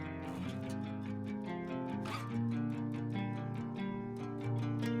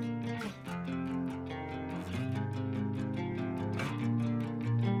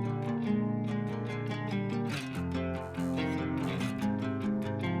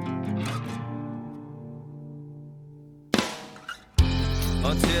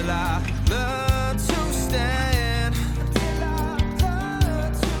 Until I learn to stand